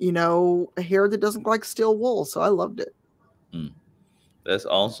 and hair that doesn't like steel wool. So I loved it. Mm, that's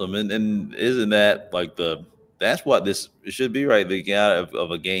awesome. And isn't that like that's what this should be, right? The guy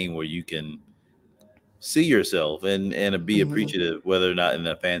of a game where you can see yourself and be Mhm. appreciative, whether or not in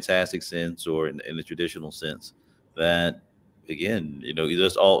a fantastic sense or in the traditional sense. That again, you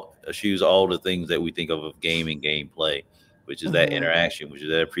just all eschews all the things that we think of gaming, gameplay, which is that Mhm. interaction, which is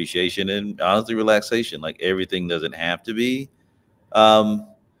that appreciation and honestly relaxation. Like everything doesn't have to be um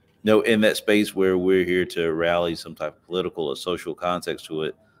in that space where we're here to rally some type of political or social context to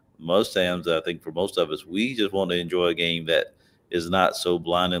it. Most times I think for most of us, we just want to enjoy a game that is not so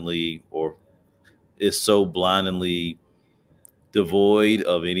blindly or is so blindly devoid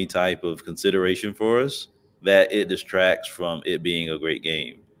of any type of consideration for us that it distracts from it being a great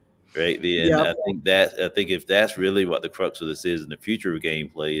game, right? And Yep. I think if that's really what the crux of this is in the future of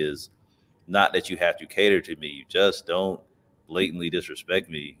gameplay is not that you have to cater to me, you just don't blatantly disrespect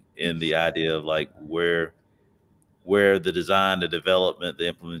me in the idea of like where the design, the development, the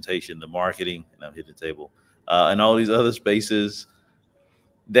implementation, the marketing, and I'm hitting the table, and all these other spaces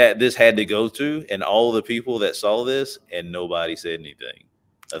that this had to go to, and all the people that saw this, and nobody said anything.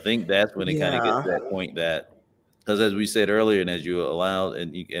 I think that's when it kind of gets Yeah. to that point that, because as we said earlier, and as you allowed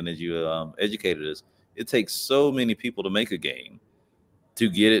and as you educated us, it takes so many people to make a game to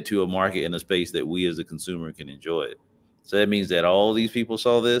get it to a market in a space that we as a consumer can enjoy it. So that means that all these people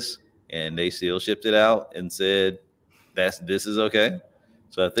saw this and they still shipped it out and said this is okay.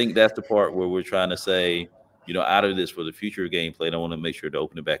 So I think that's the part where we're trying to say, out of this for the future of gameplay, and I want to make sure to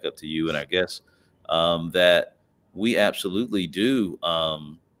open it back up to you and our guests, that we absolutely do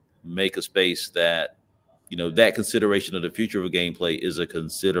make a space that that consideration of the future of gameplay is a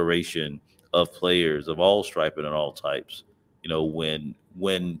consideration of players of all striping and all types.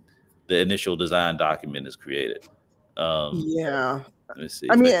 When the initial design document is created. Um, Yeah. let me see.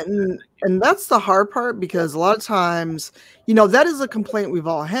 I mean, Thank and that's the hard part, because a lot of times, that is a complaint we've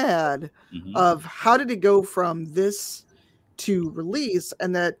all had you. Hmm. of how did it go from this to release,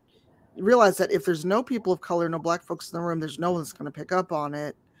 and that you realize that if there's no people of color, no black folks in the room, there's no one's going to pick up on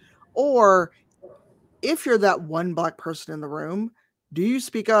it. Or if you're that one black person in the room, do you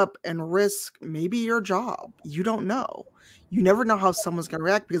speak up and risk maybe your job? You don't know. You never know how someone's going to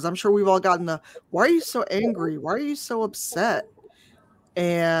react, because I'm sure we've all gotten the, why are you so angry? Why are you so upset?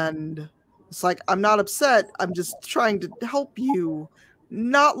 And it's like, I'm not upset. I'm just trying to help you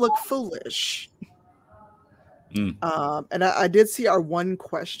not look foolish. Mm. And I did see our one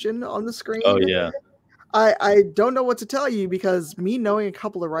question on the Oh screen. yeah. I don't know what to tell you, because me knowing a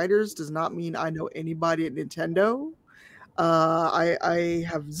couple of writers does not mean I know anybody at Nintendo. I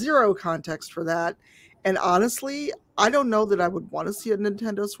have zero context for that. And honestly, I don't know that I would want to see a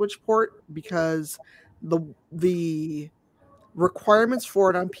Nintendo Switch port, because the requirements for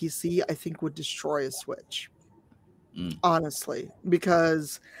it on PC, I think, would destroy a Switch. Mm. Honestly,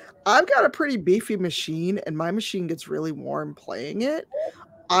 because I've got a pretty beefy machine and my machine gets really warm playing it.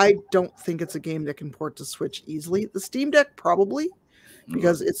 I don't think it's a game that can port to Switch easily. The Steam Deck probably, Right.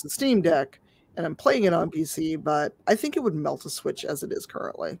 because it's the Steam Deck and I'm playing it on PC, but I think it would melt a Switch as it is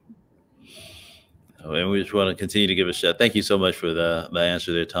currently. And we just want to continue to give a shout. Thank you so much for the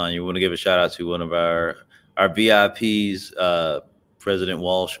answer there, Tanya. We want to give a shout out to one of our VIPs, President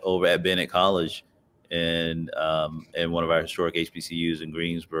Walsh over at Bennett College, and one of our historic HBCUs in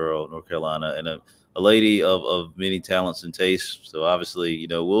Greensboro, North Carolina, and a lady of many talents and tastes. So obviously,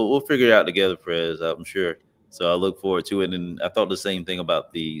 we'll figure it out together, Prez. I'm sure. So I look forward to it. And I thought the same thing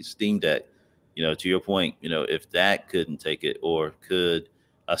about the Steam Deck. To your point, if that couldn't take it, or could,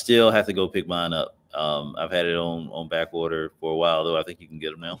 I still have to go pick mine up. I've had it on back order for a while, though. I think you can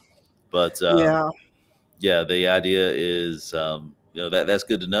get them now. But Yeah. yeah, the idea is, that's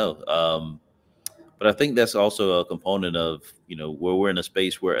good to know. But I think that's also a component of, where we're in a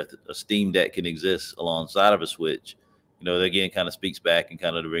space where a Steam Deck can exist alongside of a Switch. That again kind of speaks back and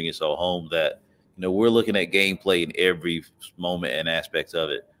kind of to bring us all home that, we're looking at gameplay in every moment and aspects of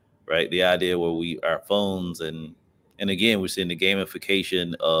it, right? The idea where our phones and again, we're seeing the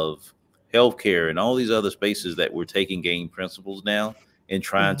gamification of healthcare and all these other spaces that we're taking game principles now and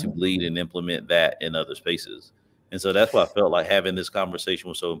trying to Mhm. bleed and implement that in other spaces. And so that's why I felt like having this conversation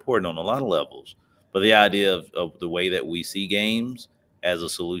was so important on a lot of levels. But the idea of the way that we see games as a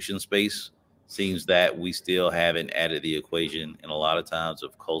solution space seems that we still haven't added the equation in a lot of times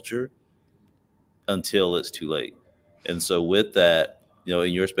of culture until it's too late. And so, with that,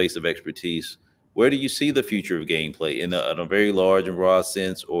 in your space of expertise, where do you see the future of gameplay in a very large and broad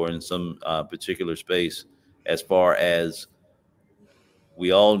sense, or in some particular space, as far as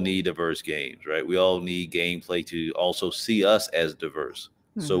we all need diverse games, right? We all need gameplay to also see us as diverse.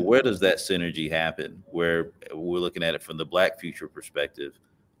 So Mhm. where does that synergy happen? Where we're looking at it from the Black future perspective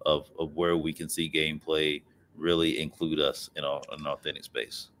of where we can see gameplay really include us in an authentic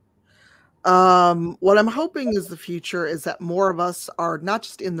space. What I'm hoping is the future is that more of us are not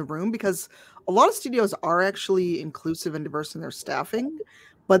just in the room, because a lot of studios are actually inclusive and diverse in their staffing,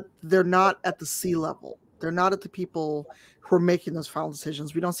 but they're not at the C level. They're not at the people who are making those final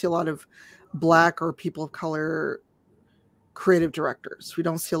decisions. We don't see a lot of black or people of color creative directors. We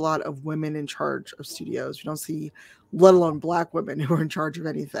don't see a lot of women in charge of studios. We don't see, let alone black women who are in charge of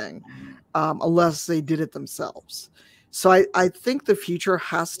anything, unless they did it themselves. So I think the future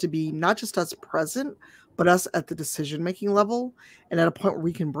has to be not just us present, but us at the decision making level, and at a point where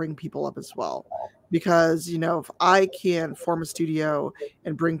we can bring people up as well. Because, if I can form a studio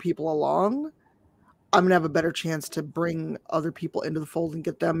and bring people along, I'm gonna have a better chance to bring other people into the fold and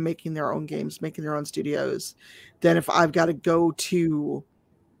get them making their own games, making their own studios, than if I've got to go to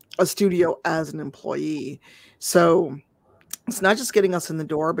a studio as an employee. So it's not just getting us in the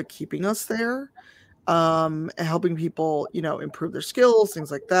door, but keeping us there, and helping people, improve their skills,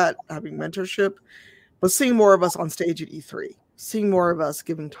 things like that, having mentorship, but seeing more of us on stage at E3, seeing more of us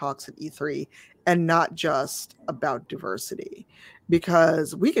giving talks at E3 and not just about diversity,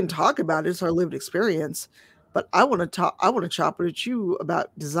 because we can talk about it, it's our lived experience, but I want to chop it at you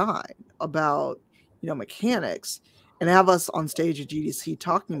about design, about, mechanics, and have us on stage at GDC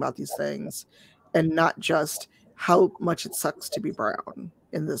talking about these things, and not just how much it sucks to be brown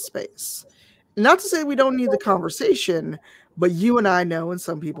in this space. Not to say we don't need the conversation, but you and I know, and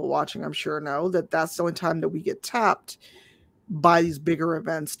some people watching, I'm sure, know that that's the only time that we get tapped by these bigger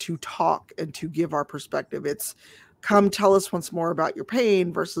events to talk and to give our perspective. It's come tell us once more about your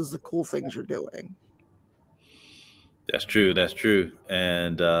pain versus the cool things you're doing. That's true. That's true.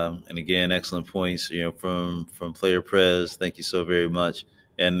 And again, excellent points. From Player Prez. Thank you so very much.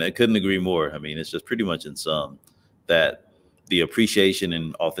 And I couldn't agree more. I mean, it's just pretty much in sum that the appreciation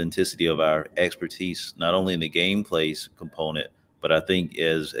and authenticity of our expertise, not only in the gameplay component, but I think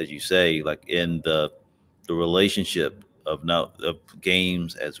as you say, like in the relationship of now of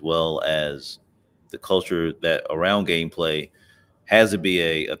games as well as the culture that around gameplay has to be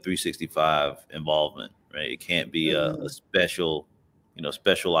a 365 involvement, right? It can't be a Mm, special,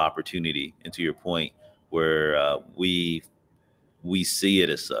 special opportunity. And to your point, where we see it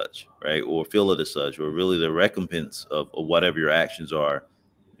as such, right, or feel it as such, or really the recompense of whatever your actions are,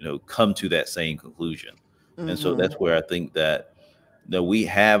 come to that same conclusion. And so mm-hmm. that's where I think that we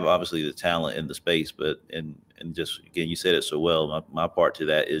have obviously the talent in the space, but and just again, you said it so well. My part to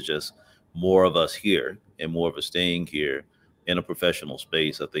that is just more of us here and more of us staying here in a professional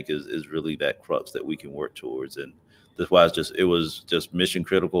space. I think is really that crux that we can work towards, and that's why it was just mission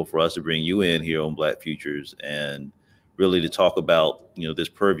critical for us to bring you in here on Black Futures and really to talk about this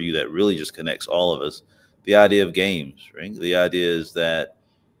purview that really just connects all of us. The idea of games, right? The idea is that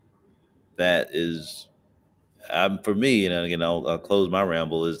is for me, and again, I'll close my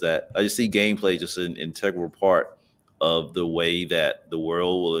ramble, is that I just see gameplay just an integral part of the way that the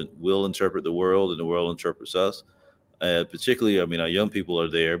world will interpret the world and the world interprets us. Particularly, I mean, our young people are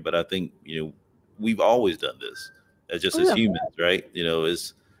there, but I think we've always done this as just Oh as yeah, humans, right?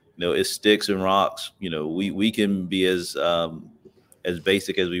 It's sticks and rocks. We can be as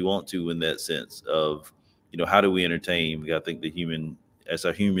basic as we want to in that sense of how do we entertain. I think the human, as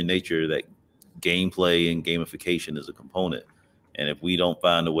our human nature, that gameplay and gamification is a component, and if we don't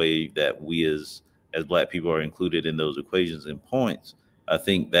find a way that we as Black people are included in those equations and points, I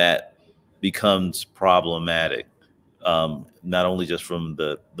think that becomes problematic. Not only just from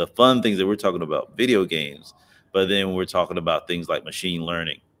the fun things that we're talking about, video games, but then we're talking about things like machine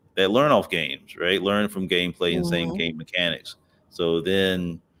learning that learn off games, right? Learn from gameplay and same mm-hmm. game mechanics. So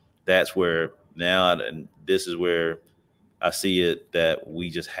then that's where now, and this is where I see it, that we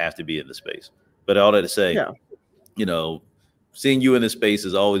just have to be in the space. But all that to say, Yeah. you know, seeing you in this space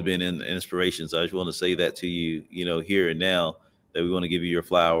has always been an inspiration. So I just want to say that to you, here and now, that we want to give you your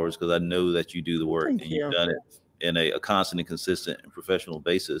flowers because I know that you do the Well, work thank and you've you. done it in a constant and consistent and professional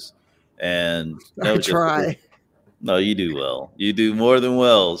basis. And I no, just try. no, you do well. You do more than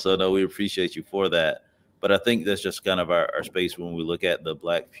well. So no, we appreciate you for that. But I think that's just kind of our space when we look at the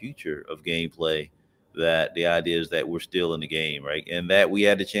Black future of gameplay. That the idea is that we're still in the game, right? And that we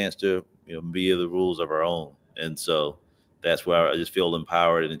had the chance to, be the rules of our own. And so that's why I just feel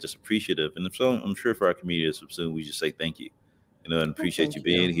empowered and just appreciative. And so I'm sure for our community soon, we just say thank you, and Well, appreciate you thank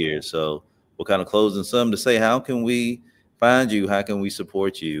being you. here. So we'll kind of close in some to say, how can we find you? How can we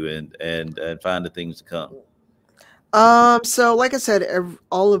support you and find the things to come? So like I said, um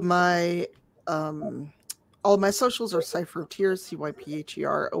all of my socials are Cypher of Tears,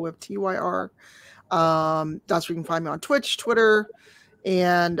 CYPHEROFTYR. That's where you can find me on Twitch, Twitter,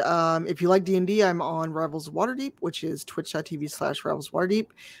 and if you like D&D, I'm on Rivals Waterdeep, which is twitch.tv/Rivals Waterdeep.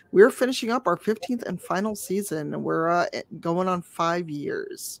 We're finishing up our 15th and final season, and we're going on 5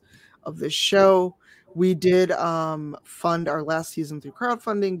 years of this show. We did fund our last season through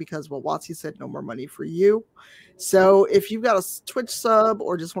crowdfunding because, well, Watsy said no more money for you. So if you've got a Twitch sub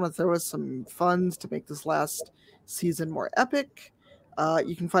or just want to throw us some funds to make this last season more epic,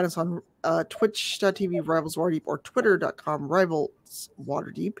 you can find us on twitch.tv Rivals Waterdeep or twitter.com Rivals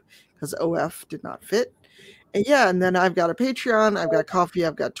Waterdeep because OF did not fit. And yeah, and then I've got a Patreon, I've got Coffee,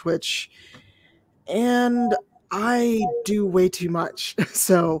 I've got Twitch, and I do way too much.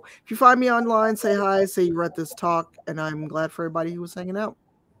 So if you find me online, say hi, say you read this talk, and I'm glad for everybody who was hanging out.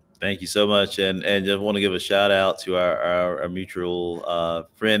 Thank you so much, and just want to give a shout out to our mutual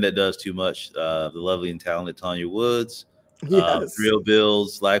friend that does too much, the lovely and talented Tanya Woods, Yes. Real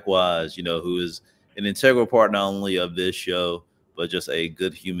Bills, likewise, who is an integral part not only of this show but just a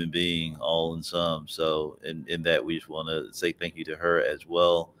good human being, all in some. So, in that, we just want to say thank you to her as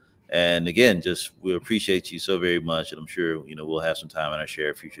well, And again, just we appreciate you so very much, and I'm sure we'll have some time in our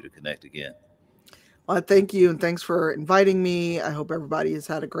shared future to connect again. Thank you, and thanks for inviting me. I hope everybody has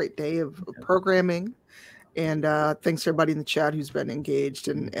had a great day of programming. And thanks to everybody in the chat who's been engaged,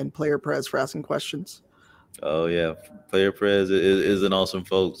 and Player Prez for asking questions. Oh yeah, Player Prez is an awesome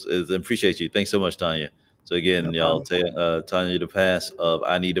folks. Appreciate you. Thanks so much, Tanya. So No again, y'all, problem. Tanya the pass of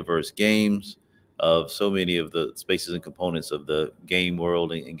I Need Diverse Games, of so many of the spaces and components of the game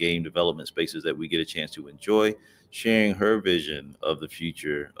world and game development spaces that we get a chance to enjoy, sharing her vision of the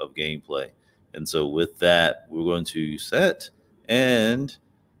future of gameplay. And so with that, we're going to set and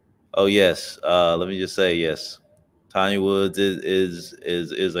oh yes, let me just say yes. Tanya Woods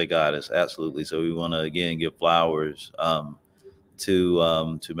is a goddess, absolutely. So we want to again give flowers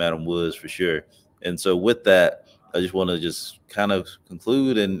to Madam Woods for sure. And so with that, I just want to just kind of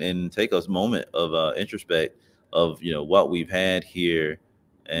conclude and take a moment of introspect of what we've had here,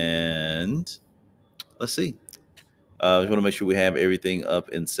 and let's see. I just want to make sure we have everything up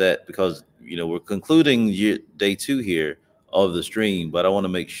and set because we're concluding day 2 here of the stream, but I want to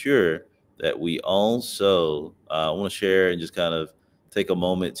make sure that we also want to share and just kind of take a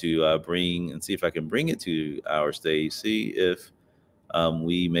moment to bring and see if I can bring it to our stage. See if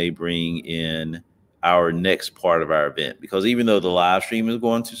we may bring in our next part of our event because even though the live stream is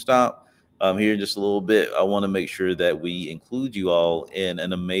going to stop here in just a little bit, I want to make sure that we include you all in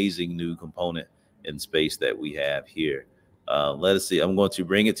an amazing new component in space that we have here. Let us see. I'm going to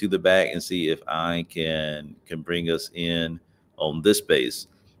bring it to the back and see if I can bring us in on this space.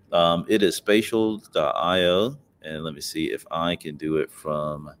 It is spatial.io, and let me see if I can do it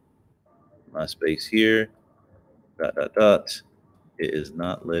from my space here. Dot dot dot. It is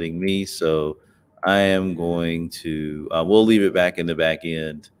not letting me, so I am going to. We'll leave it back in the back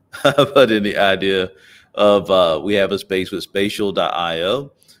end, but in the idea of we have a space with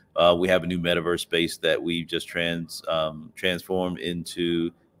spatial.io. We have a new metaverse space that we've just transformed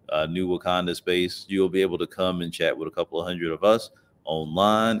into a new Wakanda space. You'll be able to come and chat with a couple of hundred of us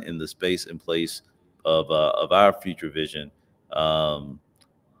online in the space and place of our future vision. Um,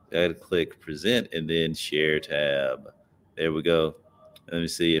 I'd click present and then share tab. There we go. Let me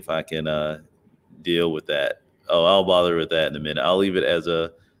see if I can deal with that. Oh, I'll bother with that in a minute. I'll leave it as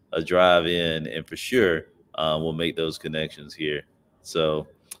a drive in, and for sure, we'll make those connections here. So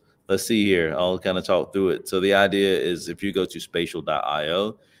let's see here. I'll kind of talk through it. So the idea is if you go to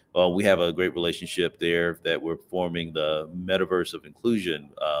spatial.io, well, we have a great relationship there that we're forming the metaverse of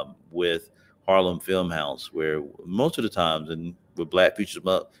inclusion with Harlem Film House, where most of the times, and with Black Futures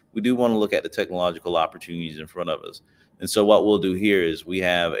Month, we do want to look at the technological opportunities in front of us. And so what we'll do here is we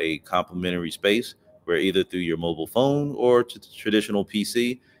have a complimentary space where either through your mobile phone or to traditional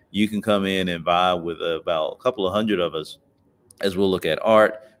PC, you can come in and vibe with about a couple of hundred of us as we'll look at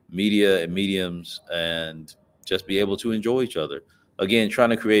art, media, and mediums, and just be able to enjoy each other. Again, trying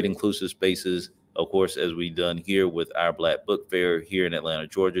to create inclusive spaces, of course, as we've done here with our Black Book Fair here in Atlanta,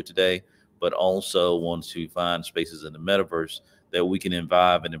 Georgia today, but also want to find spaces in the metaverse that we can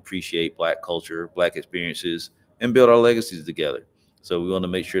imbibe and appreciate Black culture, Black experiences, and build our legacies together. So we want to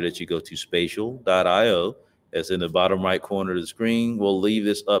make sure that you go to spatial.io. That's in the bottom right corner of the screen. We'll leave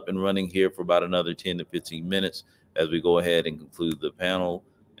this up and running here for about another 10 to 15 minutes as we go ahead and conclude the panel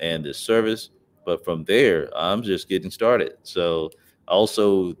and this service. But from there, I'm just getting started. So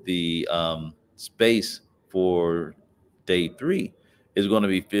also the space for day 3 is going to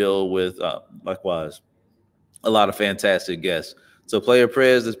be filled with likewise a lot of fantastic guests. So Player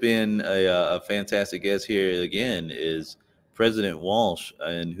Prez has been a fantastic guest here again is President Walsh,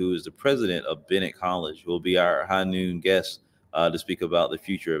 and who is the president of Bennett College, who will be our high noon guest to speak about the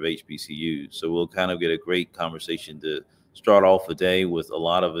future of HBCU. So we'll kind of get a great conversation to start off the day with a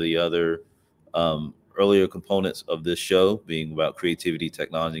lot of the other earlier components of this show being about creativity,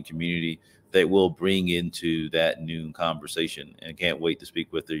 technology, and community that we'll bring into that noon conversation. And can't wait to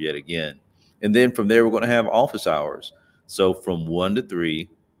speak with her yet again. And then from there, we're going to have office hours. So from 1 to 3,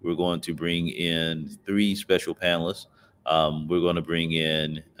 we're going to bring in 3 special panelists. We're going to bring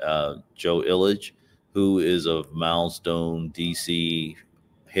in Joe Illage, who is of Milestone, DC,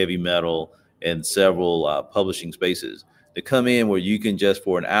 heavy metal, and several publishing spaces to come in where you can just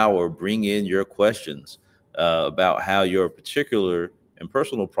for an hour bring in your questions about how your particular and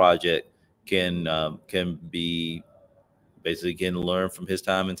personal project can be basically can learn from his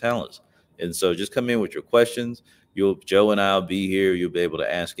time and talents. And so just come in with your questions. Joe and I'll be here. You'll be able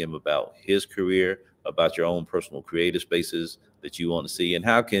to ask him about his career, about your own personal creative spaces that you want to see, and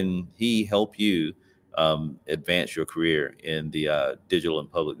how can he help you advance your career in the digital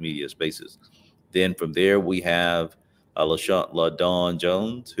and public media spaces. Then from there, we have LaDawn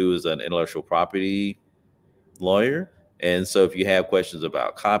Jones, who is an intellectual property lawyer. And so if you have questions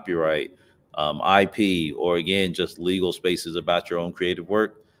about copyright, IP, or again, just legal spaces about your own creative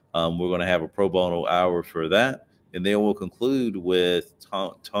work, we're going to have a pro bono hour for that. And then we'll conclude with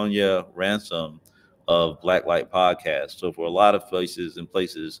Tonya Ransom of Blacklight Podcast. So for a lot of places,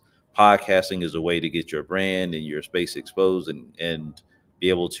 podcasting is a way to get your brand and your space exposed and be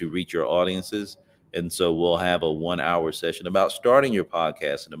able to reach your audiences. And so we'll have a 1 hour session about starting your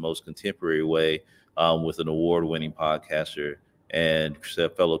podcast in the most contemporary way, with an award-winning podcaster and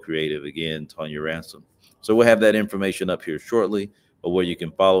fellow creative, again, Tanya Ransom. So we'll have that information up here shortly, where you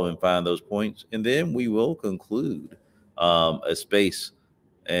can follow and find those points. And then we will conclude a space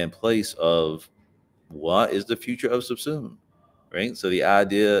and place of what is the future of Subsume, right? So the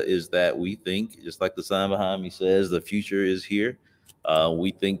idea is that we think, just like the sign behind me says, the future is here.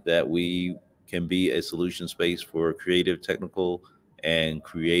 We think that we can be a solution space for and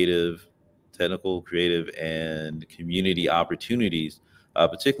creative, creative, and community opportunities,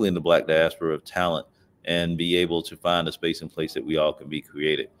 particularly in the Black diaspora of talent, and be able to find a space and place that we all can be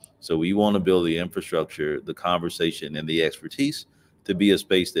created. So we want to build the infrastructure, the conversation, and the expertise to be a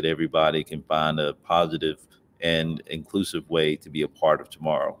space that everybody can find a positive and inclusive way to be a part of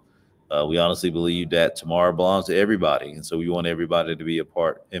tomorrow. We honestly believe that tomorrow belongs to everybody. And so we want everybody to be a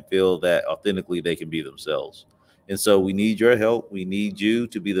part and feel that authentically they can be themselves. And so we need your help. We need you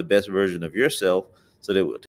to be the best version of yourself so that